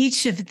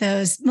each of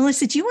those.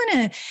 Melissa, do you want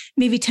to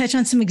maybe touch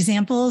on some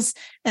examples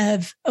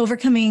of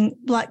overcoming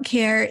block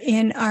care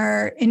in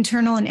our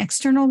internal and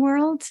external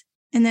world?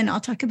 And then I'll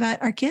talk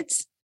about our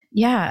kids.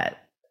 Yeah.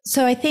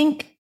 So I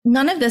think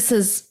none of this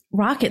is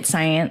rocket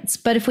science,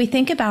 but if we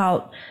think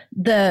about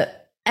the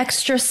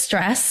extra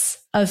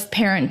stress of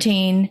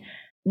parenting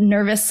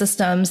nervous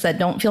systems that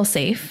don't feel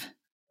safe,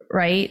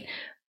 right?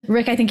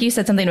 Rick, I think you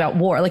said something about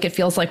war, like it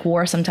feels like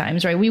war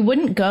sometimes, right? We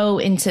wouldn't go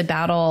into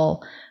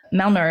battle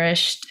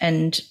malnourished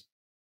and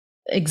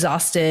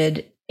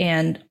exhausted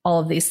and all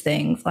of these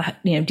things,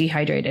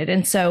 dehydrated.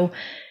 And so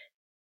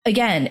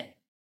again,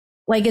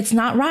 like it's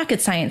not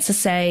rocket science to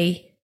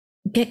say,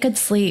 get good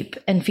sleep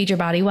and feed your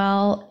body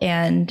well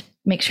and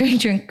make sure you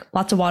drink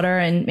lots of water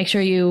and make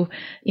sure you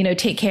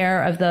take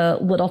care of the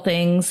little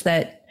things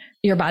that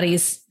your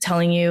body's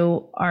telling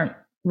you aren't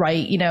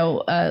right.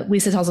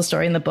 Lisa tells a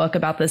story in the book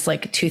about this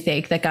like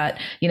toothache that got,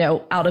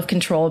 out of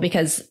control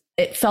because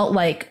it felt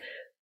like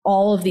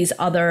all of these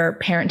other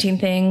parenting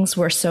things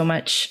were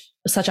such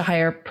a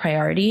higher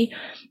priority.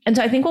 And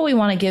so I think what we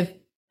want to give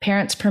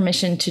parents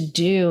permission to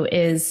do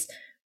is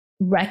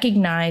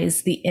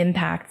recognize the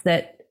impact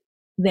that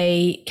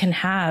they can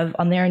have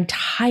on their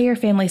entire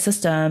family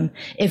system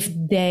if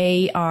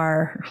they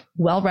are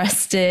well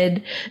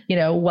rested,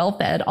 well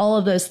fed, all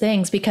of those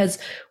things, because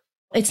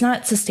it's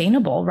not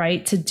sustainable,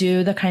 right? To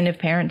do the kind of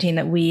parenting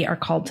that we are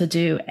called to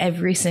do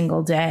every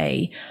single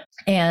day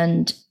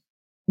and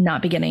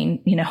not be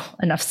getting,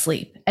 enough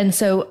sleep. And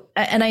so,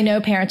 and I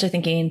know parents are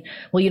thinking,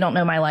 well, you don't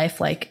know my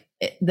life. Like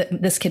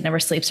this kid never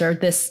sleeps, or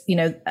this,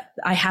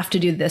 I have to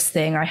do this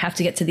thing, or I have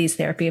to get to these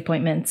therapy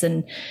appointments.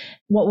 And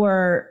what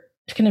we're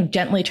kind of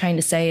gently trying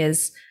to say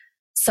is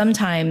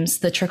sometimes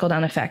the trickle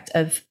down effect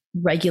of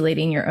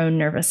regulating your own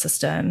nervous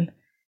system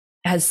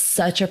has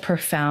such a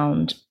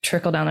profound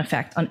trickle down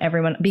effect on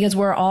everyone, because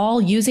we're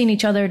all using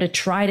each other to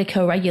try to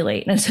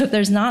co-regulate. And so if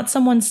there's not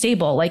someone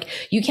stable, like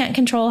you can't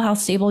control how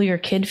stable your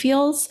kid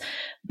feels,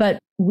 but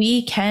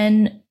we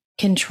can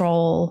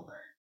control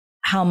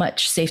how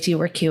much safety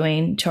we're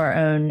cueing to our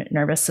own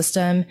nervous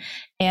system.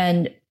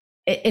 And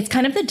it's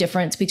kind of the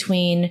difference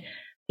between,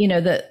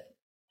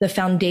 the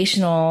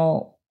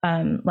foundational,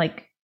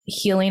 like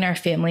healing our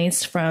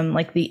families from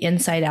like the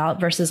inside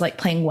out versus like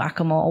playing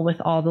whack-a-mole with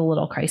all the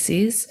little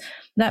crises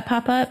that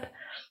pop up.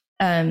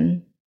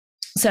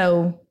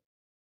 So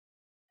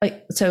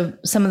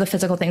some of the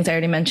physical things I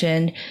already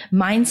mentioned,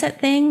 mindset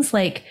things,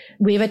 like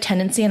we have a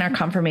tendency in our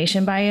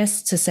confirmation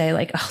bias to say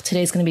like, oh,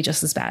 today's going to be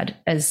just as bad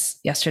as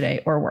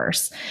yesterday or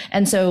worse.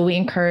 And so we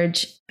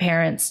encourage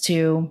parents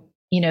to,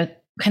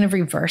 kind of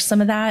reverse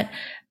some of that.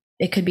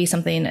 It could be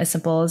something as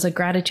simple as a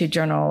gratitude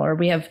journal, or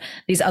we have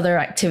these other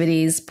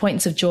activities,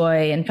 points of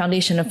joy and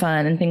foundation of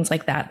fun and things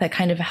like that, that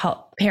kind of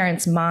help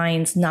parents'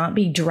 minds not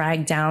be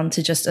dragged down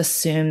to just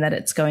assume that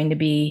it's going to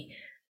be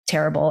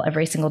terrible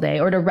every single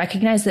day, or to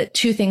recognize that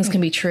two things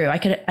can be true. I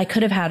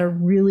could have had a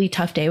really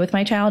tough day with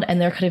my child,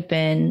 and there could have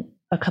been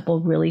a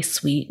couple really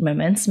sweet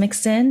moments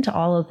mixed in to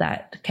all of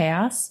that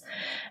chaos.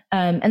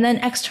 And then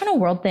external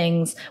world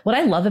things. What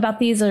I love about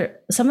these are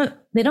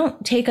they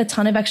don't take a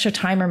ton of extra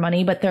time or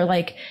money, but they're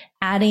like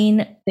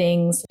adding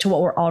things to what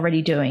we're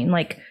already doing.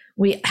 Like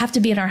we have to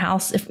be in our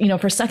house. If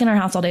we're stuck in our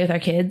house all day with our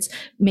kids,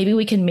 maybe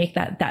we can make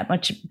that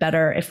much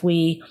better if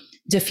we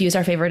diffuse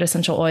our favorite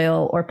essential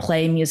oil or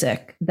play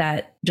music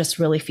that just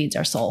really feeds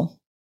our soul.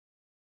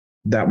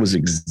 That was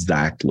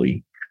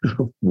exactly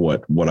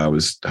what I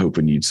was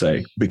hoping you'd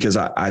say, because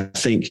I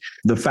think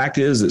the fact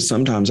is that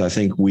sometimes I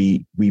think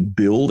we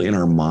build in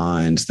our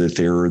minds that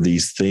there are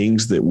these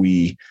things that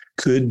we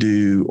could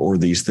do or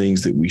these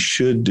things that we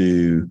should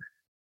do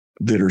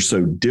that are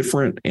so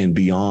different and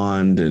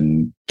beyond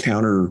and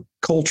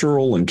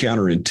countercultural and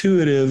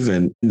counterintuitive.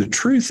 And the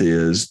truth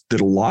is that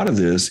a lot of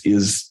this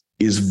is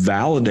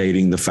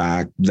validating the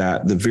fact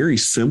that the very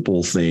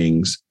simple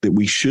things that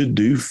we should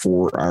do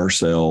for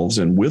ourselves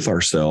and with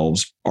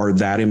ourselves are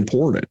that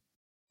important.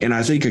 And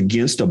I think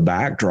against a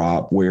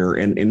backdrop where,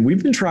 and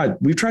we've tried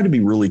to be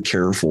really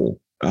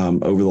careful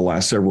over the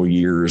last several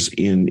years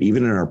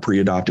even in our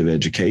pre-adoptive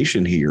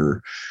education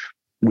here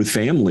with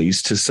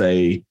families to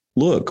say,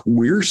 look,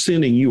 we're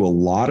sending you a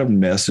lot of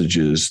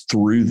messages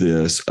through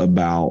this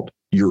about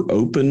your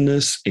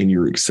openness and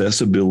your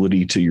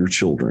accessibility to your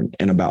children,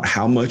 and about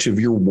how much of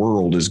your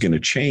world is going to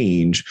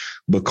change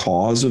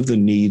because of the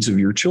needs of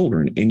your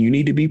children. And you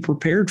need to be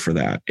prepared for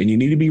that, and you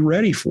need to be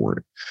ready for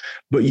it.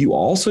 But you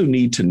also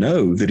need to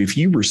know that if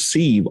you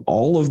receive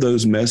all of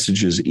those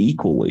messages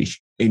equally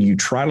and you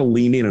try to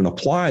lean in and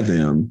apply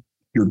them,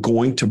 you're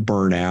going to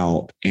burn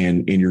out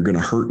and you're going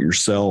to hurt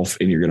yourself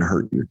and you're going to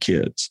hurt your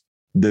kids.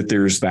 That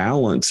there's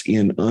balance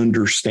in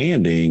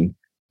understanding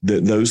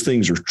that those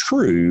things are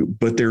true,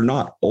 but they're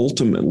not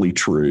ultimately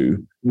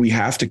true. We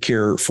have to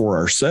care for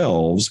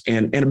ourselves.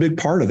 And a big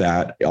part of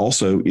that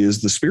also is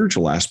the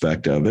spiritual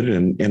aspect of it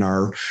and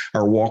our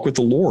walk with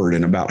the Lord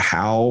and about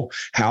how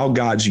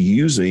God's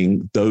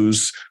using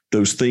those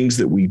things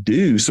that we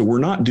do. So we're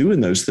not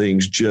doing those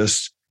things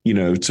just,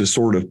 to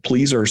sort of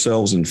please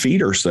ourselves and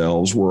feed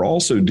ourselves. We're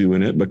also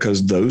doing it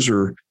because those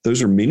are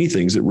many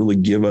things that really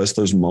give us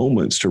those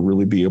moments to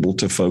really be able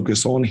to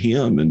focus on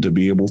Him and to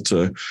be able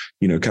to,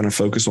 kind of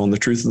focus on the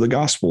truth of the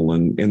gospel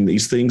and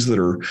these things that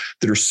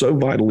are so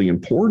vitally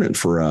important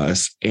for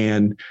us.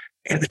 And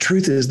the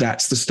truth is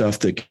that's the stuff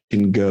that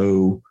can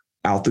go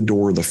out the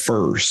door the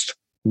first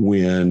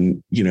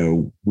when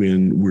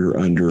we're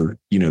under,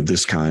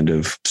 this kind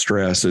of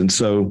stress. And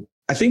so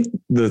I think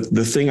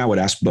the thing I would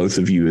ask both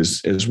of you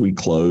as we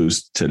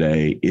close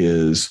today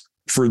is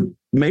for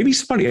maybe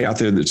somebody out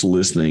there that's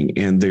listening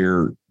and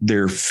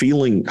they're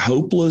feeling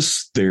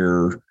hopeless.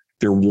 They're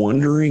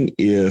wondering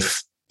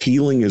if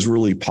healing is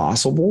really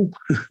possible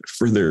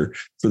for their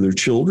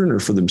children or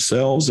for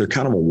themselves. They're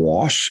kind of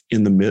awash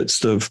in the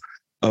midst of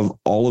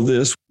all of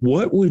this.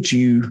 What would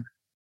you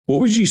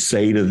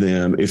say to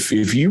them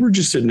if you were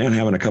just sitting down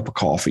having a cup of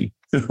coffee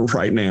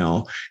right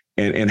now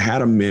and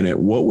had a minute?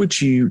 What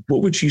would you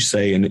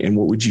say and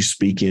what would you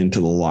speak into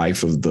the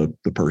life of the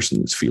person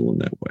that's feeling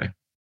that way?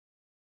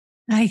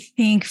 I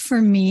think for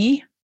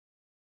me,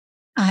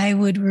 I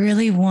would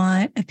really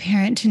want a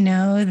parent to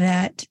know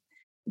that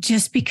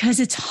just because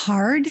it's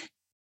hard,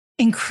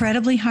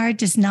 incredibly hard,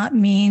 does not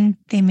mean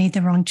they made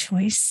the wrong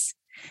choice,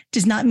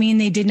 does not mean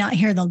they did not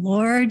hear the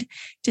Lord,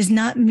 does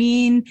not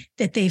mean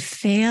that they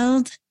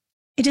failed.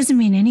 It doesn't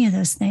mean any of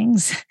those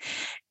things.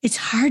 It's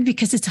hard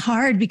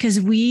because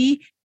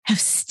we have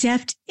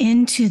stepped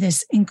into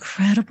this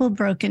incredible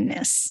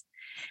brokenness.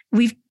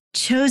 We've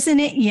chosen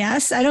it.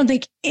 Yes. I don't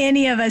think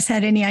any of us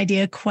had any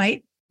idea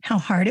quite how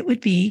hard it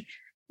would be,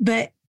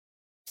 but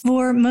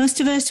for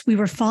most of us, we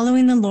were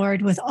following the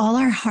Lord with all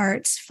our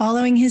hearts,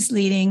 following His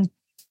leading.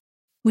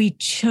 We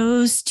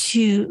chose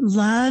to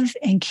love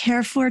and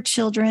care for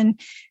children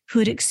who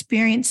had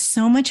experienced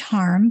so much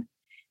harm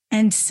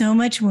and so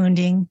much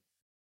wounding.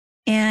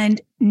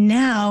 And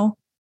now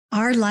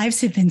our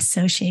lives have been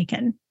so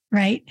shaken,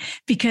 right?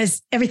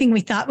 Because everything we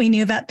thought we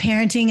knew about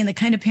parenting and the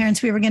kind of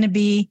parents we were going to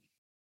be,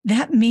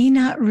 it may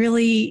not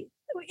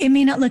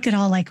look at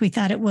all like we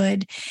thought it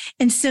would.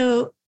 And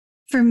so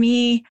for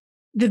me,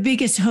 the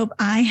biggest hope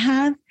I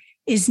have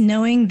is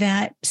knowing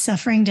that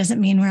suffering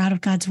doesn't mean we're out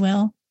of God's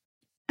will.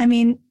 I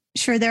mean,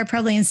 sure, there are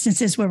probably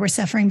instances where we're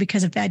suffering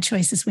because of bad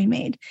choices we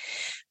made.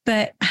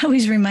 But I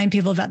always remind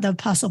people about the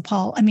Apostle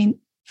Paul. I mean,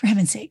 for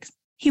heaven's sake,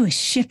 he was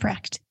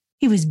shipwrecked.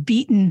 He was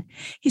beaten.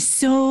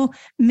 So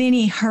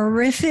many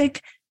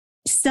horrific,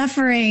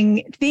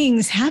 suffering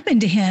things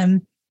happened to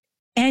him.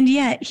 And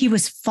yet he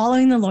was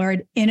following the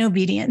Lord in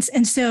obedience.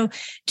 And so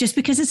just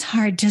because it's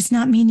hard does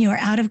not mean you are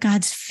out of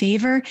God's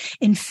favor.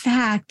 In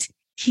fact,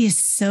 He is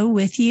so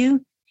with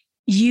you.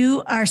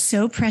 You are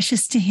so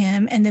precious to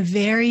Him. And the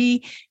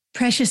very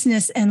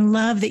preciousness and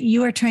love that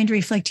you are trying to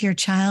reflect to your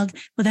child,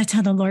 well, that's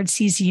how the Lord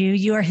sees you.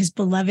 You are His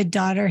beloved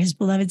daughter, His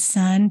beloved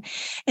son.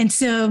 And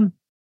so,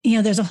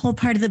 there's a whole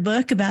part of the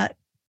book about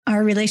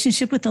our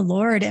relationship with the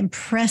Lord and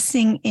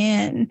pressing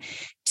in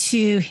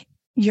to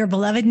your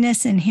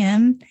belovedness in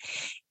Him.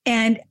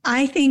 And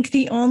I think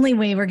the only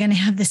way we're going to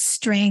have the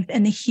strength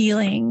and the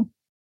healing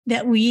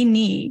that we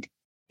need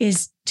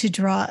is to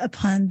draw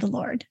upon the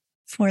Lord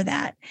for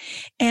that.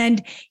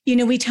 And,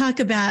 we talk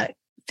about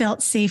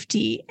felt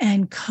safety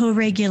and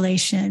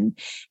co-regulation,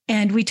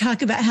 and we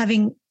talk about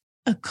having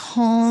a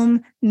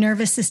calm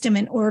nervous system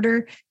in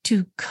order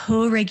to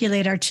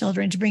co-regulate our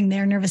children, to bring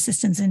their nervous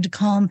systems into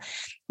calm.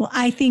 Well,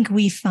 I think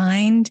we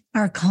find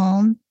our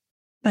calm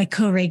by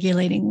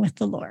co-regulating with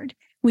the Lord.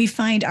 We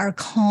find our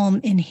calm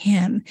in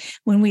Him.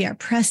 When we are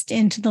pressed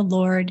into the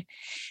Lord,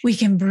 we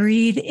can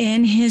breathe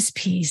in His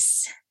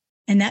peace,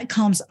 and that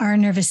calms our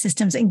nervous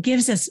systems and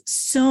gives us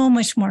so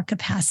much more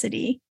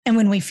capacity. And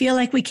when we feel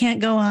like we can't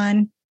go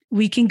on,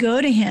 we can go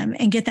to Him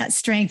and get that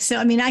strength. So,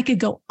 I could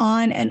go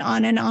on and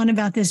on and on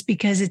about this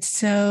because it's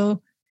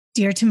so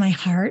dear to my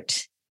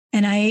heart.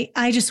 And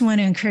I just want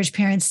to encourage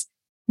parents,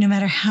 no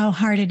matter how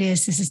hard it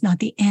is, this is not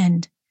the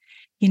end.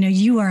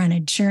 You are on a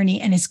journey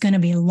and it's going to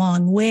be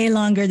long, way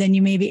longer than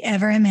you maybe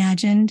ever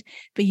imagined,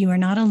 but you are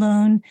not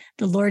alone.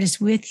 The Lord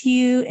is with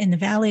you in the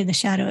valley of the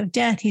shadow of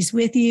death. He's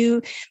with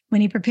you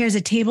when He prepares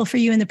a table for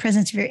you in the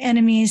presence of your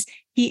enemies.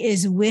 He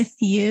is with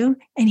you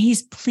and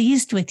He's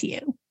pleased with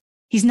you.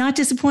 He's not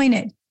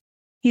disappointed.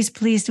 He's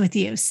pleased with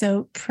you.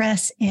 So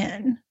press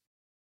in.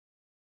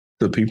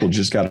 So people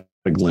just got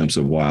a glimpse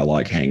of why I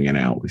like hanging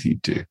out with you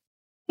too.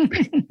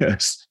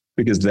 Yes,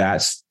 because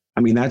that's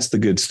the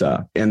good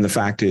stuff. And the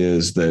fact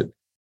is that,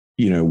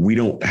 we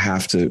don't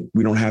have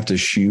to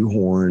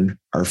shoehorn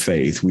our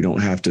faith. We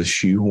don't have to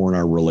shoehorn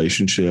our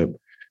relationship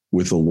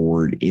with the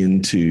Lord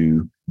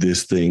into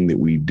this thing that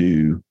we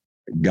do.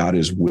 God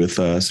is with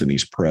us and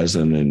he's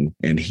present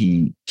and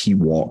he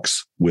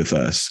walks with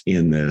us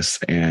in this.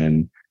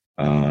 And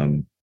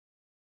wow.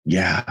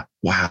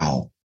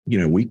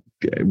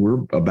 We're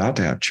about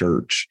to have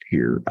church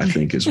here, I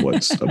think is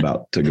what's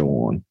about to go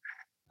on.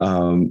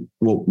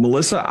 Well,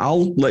 Melissa,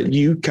 I'll let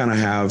you kind of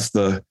have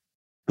the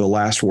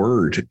last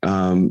word.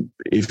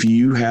 If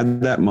you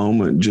had that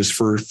moment just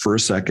for a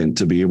second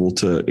to be able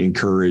to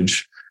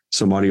encourage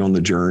somebody on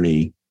the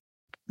journey,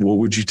 what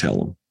would you tell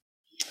them?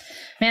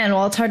 Man,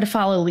 well, it's hard to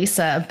follow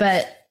Lisa,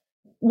 but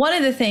one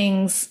of the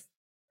things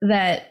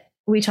that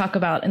we talk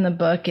about in the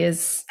book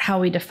is how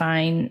we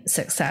define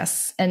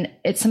success. And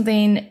it's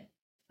something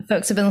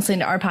folks have been listening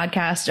to our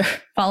podcast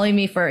or following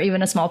me for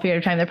even a small period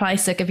of time. They're probably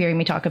sick of hearing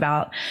me talk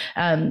about.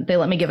 They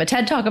let me give a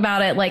TED talk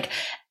about it.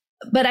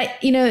 But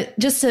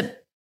just to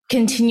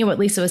continue what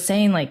Lisa was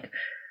saying,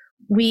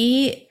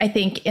 I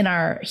think in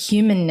our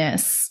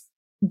humanness,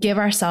 give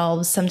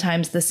ourselves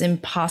sometimes this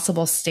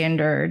impossible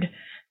standard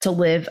to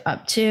live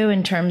up to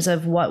in terms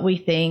of what we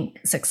think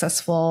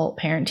successful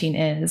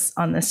parenting is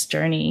on this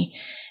journey.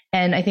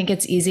 And I think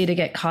it's easy to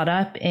get caught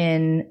up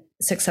in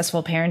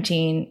successful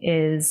parenting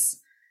is,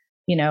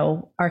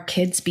 our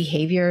kids'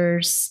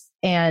 behaviors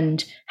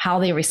and how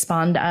they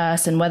respond to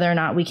us and whether or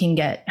not we can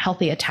get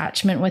healthy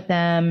attachment with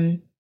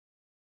them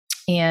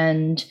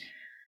and,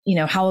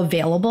 how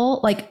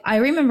available. I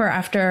remember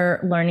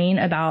after learning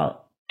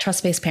about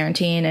trust-based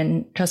parenting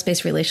and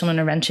trust-based relational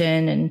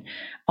intervention and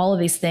all of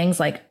these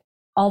things,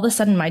 all of a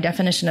sudden my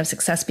definition of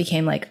success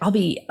became I'll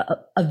be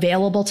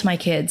available to my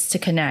kids to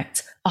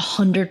connect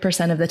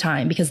 100% of the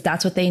time because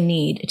that's what they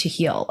need to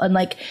heal.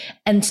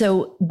 And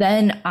so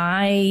then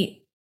I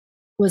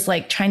was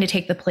trying to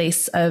take the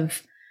place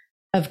of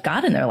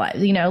God in their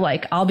lives,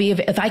 I'll be,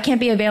 if I can't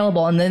be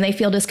available and then they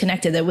feel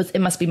disconnected,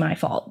 it must be my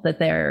fault that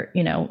they're,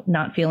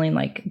 not feeling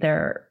like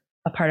they're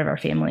a part of our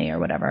family or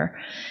whatever.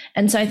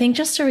 And so I think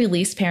just to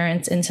release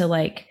parents into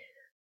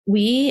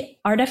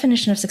our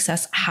definition of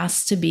success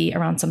has to be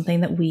around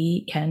something that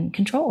we can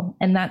control.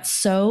 And that's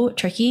so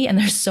tricky. And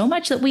there's so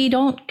much that we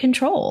don't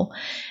control.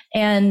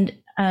 And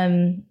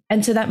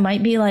so that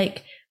might be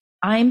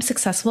I'm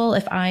successful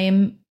if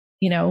I'm,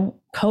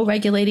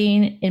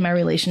 co-regulating in my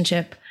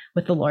relationship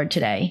with the Lord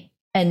today.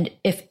 And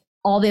if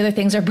all the other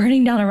things are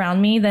burning down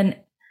around me, then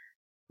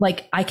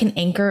I can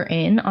anchor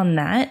in on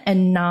that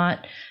and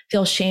not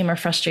feel shame or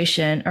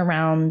frustration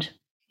around,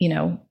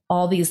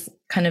 all these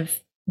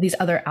these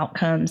other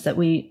outcomes that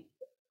we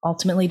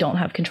ultimately don't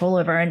have control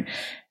over. And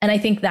I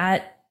think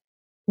that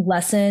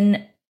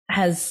lesson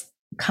has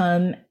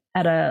come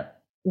at a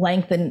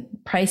length and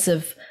price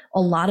of a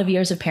lot of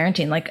years of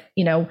parenting.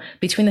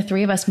 Between the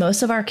three of us,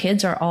 most of our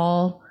kids are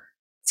all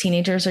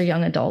teenagers or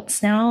young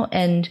adults now.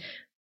 And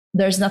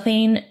there's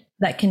nothing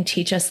that can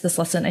teach us this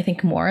lesson, I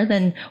think, more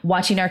than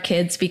watching our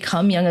kids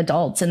become young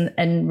adults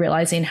and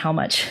realizing how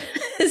much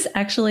is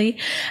actually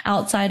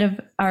outside of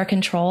our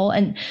control.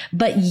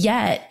 But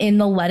yet in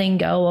the letting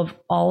go of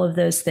all of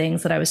those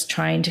things that I was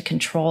trying to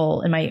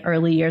control in my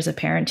early years of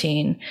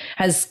parenting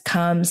has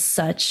come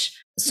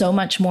so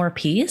much more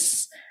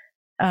peace,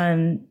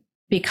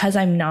 because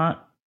I'm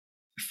not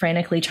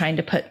frantically trying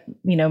to put,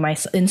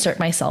 insert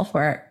myself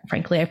where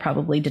frankly, I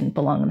probably didn't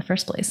belong in the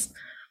first place.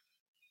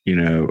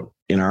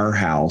 In our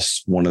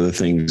house, one of the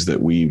things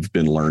that we've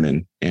been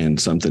learning and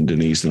something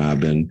Denise and I have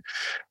been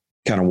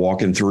kind of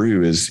walking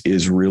through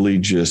is really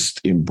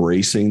just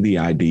embracing the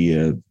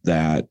idea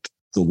that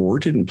the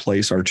Lord didn't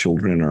place our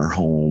children in our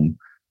home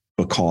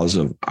because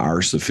of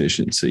our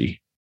sufficiency.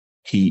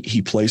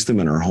 He placed them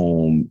in our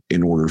home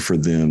in order for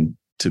them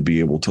to be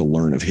able to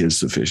learn of his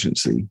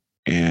sufficiency.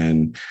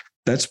 And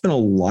that's been a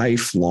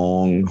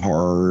lifelong,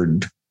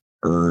 hard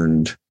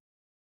earned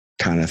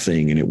kind of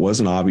thing. And it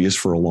wasn't obvious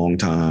for a long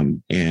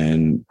time.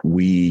 And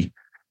we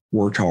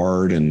worked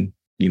hard and,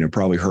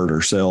 probably hurt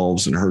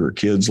ourselves and hurt our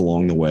kids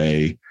along the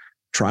way,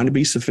 trying to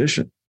be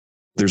sufficient.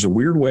 There's a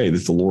weird way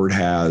that the Lord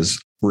has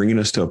bringing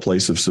us to a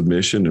place of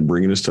submission and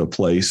bringing us to a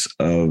place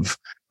of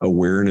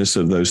awareness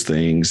of those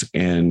things.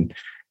 And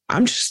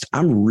I'm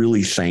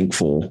really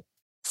thankful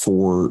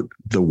for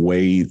the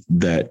way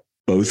that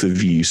both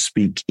of you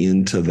speak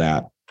into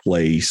that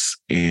place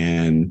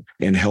and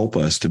help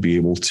us to be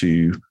able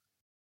to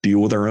deal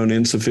with our own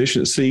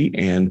insufficiency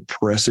and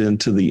press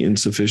into the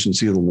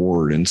insufficiency of the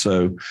Lord. And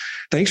so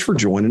thanks for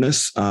joining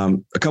us.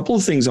 A couple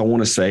of things I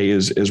want to say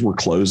as we're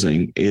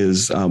closing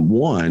is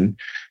one,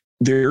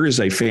 there is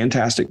a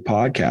fantastic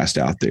podcast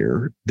out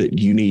there that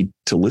you need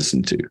to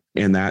listen to,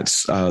 and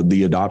that's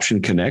the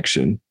Adoption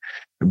Connection,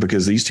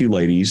 because these two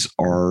ladies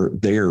are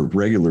there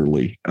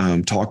regularly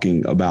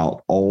talking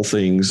about all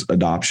things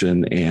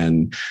adoption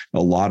and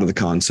a lot of the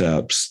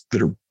concepts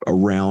that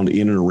are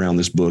in and around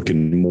this book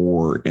and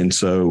more. And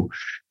so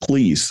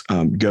please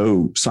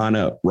go sign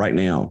up right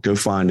now. Go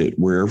find it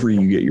wherever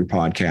you get your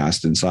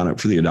podcast and sign up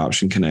for the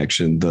Adoption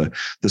Connection. The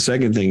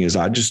second thing is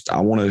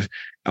I want to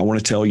I want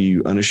to tell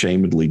you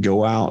unashamedly,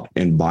 go out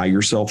and buy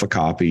yourself a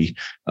copy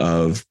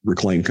of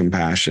Reclaim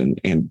Compassion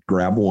and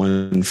grab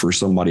one for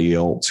somebody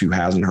else who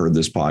hasn't heard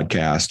this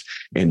podcast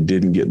and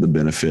didn't get the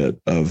benefit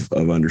of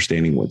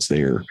understanding what's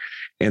there.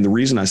 And the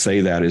reason I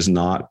say that is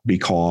not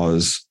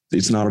because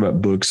it's not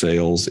about book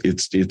sales.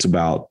 It's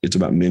about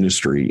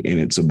ministry, and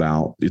it's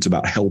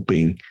about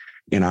helping.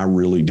 And I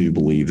really do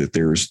believe that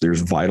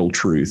there's vital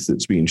truth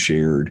that's being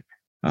shared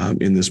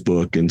in this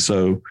book. And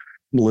so,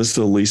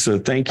 Melissa, Lisa,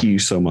 thank you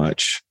so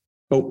much.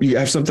 Oh, you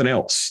have something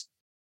else.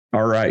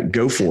 All right,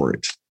 go for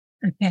it.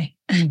 Okay.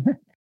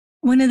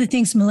 One of the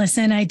things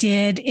Melissa and I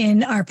did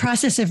in our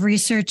process of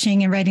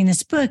researching and writing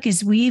this book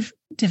is we've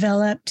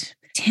developed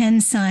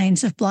 10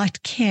 signs of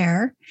blocked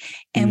care.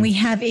 And we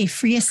have a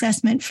free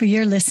assessment for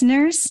your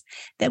listeners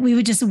that we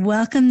would just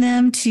welcome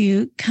them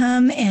to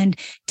come and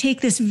take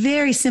this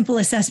very simple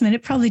assessment.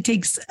 It probably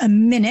takes a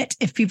minute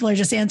if people are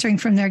just answering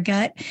from their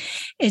gut.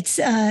 It's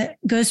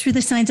goes through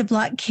the signs of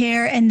blocked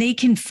care, and they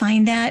can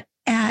find that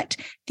at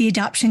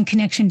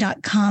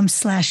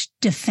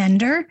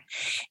theadoptionconnection.com/defender.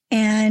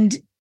 And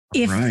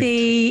if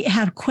they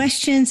have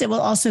questions, it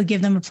will also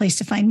give them a place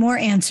to find more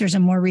answers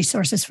and more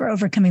resources for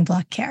overcoming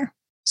blocked care.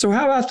 So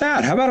how about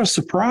that? How about a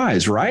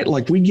surprise, right?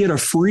 Like we get a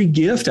free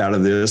gift out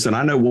of this. And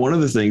I know one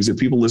of the things that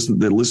people listen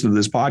to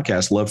this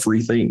podcast love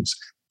free things.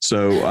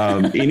 So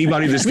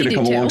anybody that's going to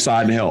come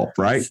alongside and help,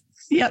 right?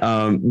 Yep.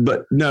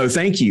 But no,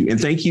 thank you. And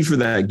thank you for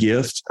that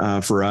gift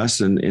for us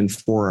and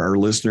for our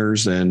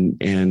listeners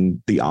and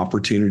the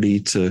opportunity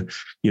to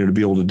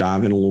be able to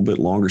dive in a little bit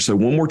longer. So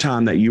one more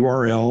time, that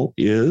URL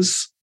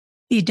is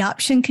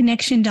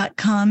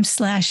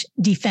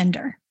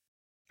theadoptionconnection.com/defender.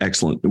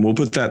 Excellent. And we'll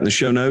put that in the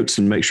show notes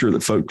and make sure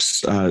that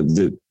folks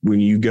that when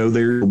you go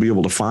there, you'll be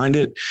able to find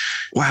it.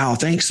 Wow.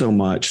 Thanks so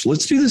much.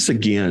 Let's do this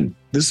again.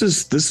 This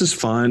is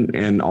fun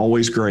and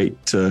always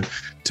great to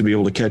be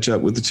able to catch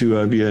up with the two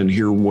of you and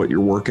hear what you're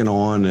working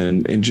on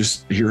and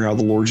just hear how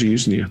the Lord's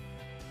using you.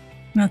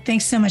 Well,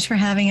 thanks so much for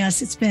having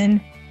us. It's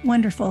been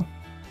wonderful.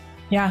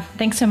 Yeah.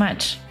 Thanks so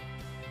much.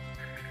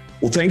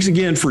 Well, thanks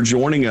again for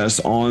joining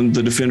us on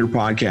the Defender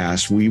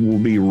podcast. We will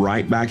be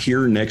right back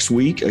here next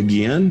week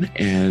again,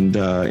 and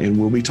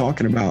we'll be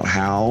talking about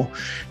how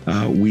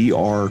we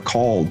are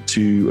called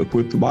to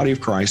equip the body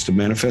of Christ to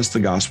manifest the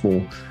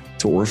gospel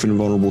to orphan and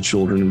vulnerable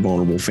children and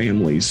vulnerable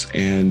families.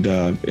 And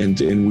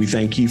we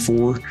thank you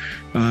for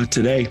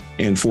today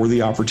and for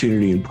the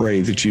opportunity, and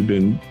pray that you've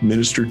been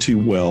ministered to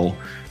well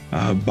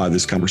by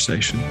this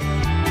conversation.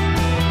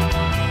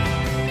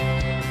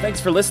 Thanks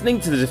for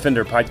listening to the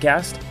Defender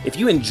Podcast. If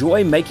you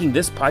enjoy making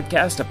this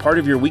podcast a part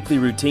of your weekly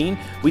routine,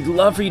 we'd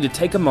love for you to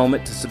take a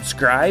moment to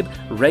subscribe,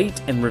 rate,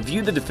 and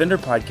review the Defender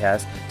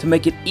Podcast to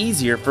make it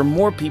easier for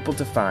more people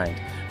to find.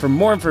 For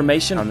more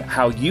information on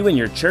how you and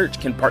your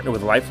church can partner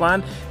with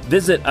Lifeline,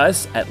 visit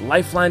us at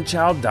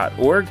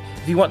lifelinechild.org.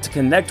 If you want to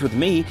connect with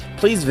me,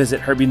 please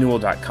visit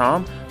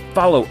herbienewell.com.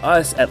 Follow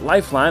us at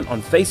Lifeline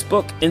on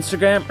Facebook,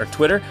 Instagram, or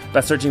Twitter by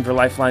searching for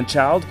Lifeline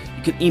Child.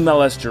 You can email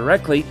us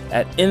directly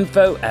at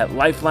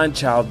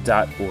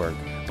info@lifelinechild.org.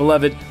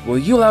 Beloved, will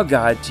you allow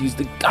God to use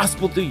the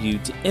gospel through you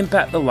to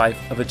impact the life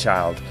of a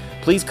child?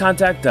 Please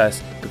contact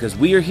us because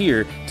we are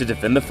here to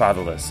defend the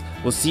fatherless.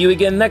 We'll see you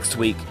again next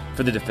week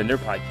for the Defender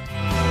Podcast.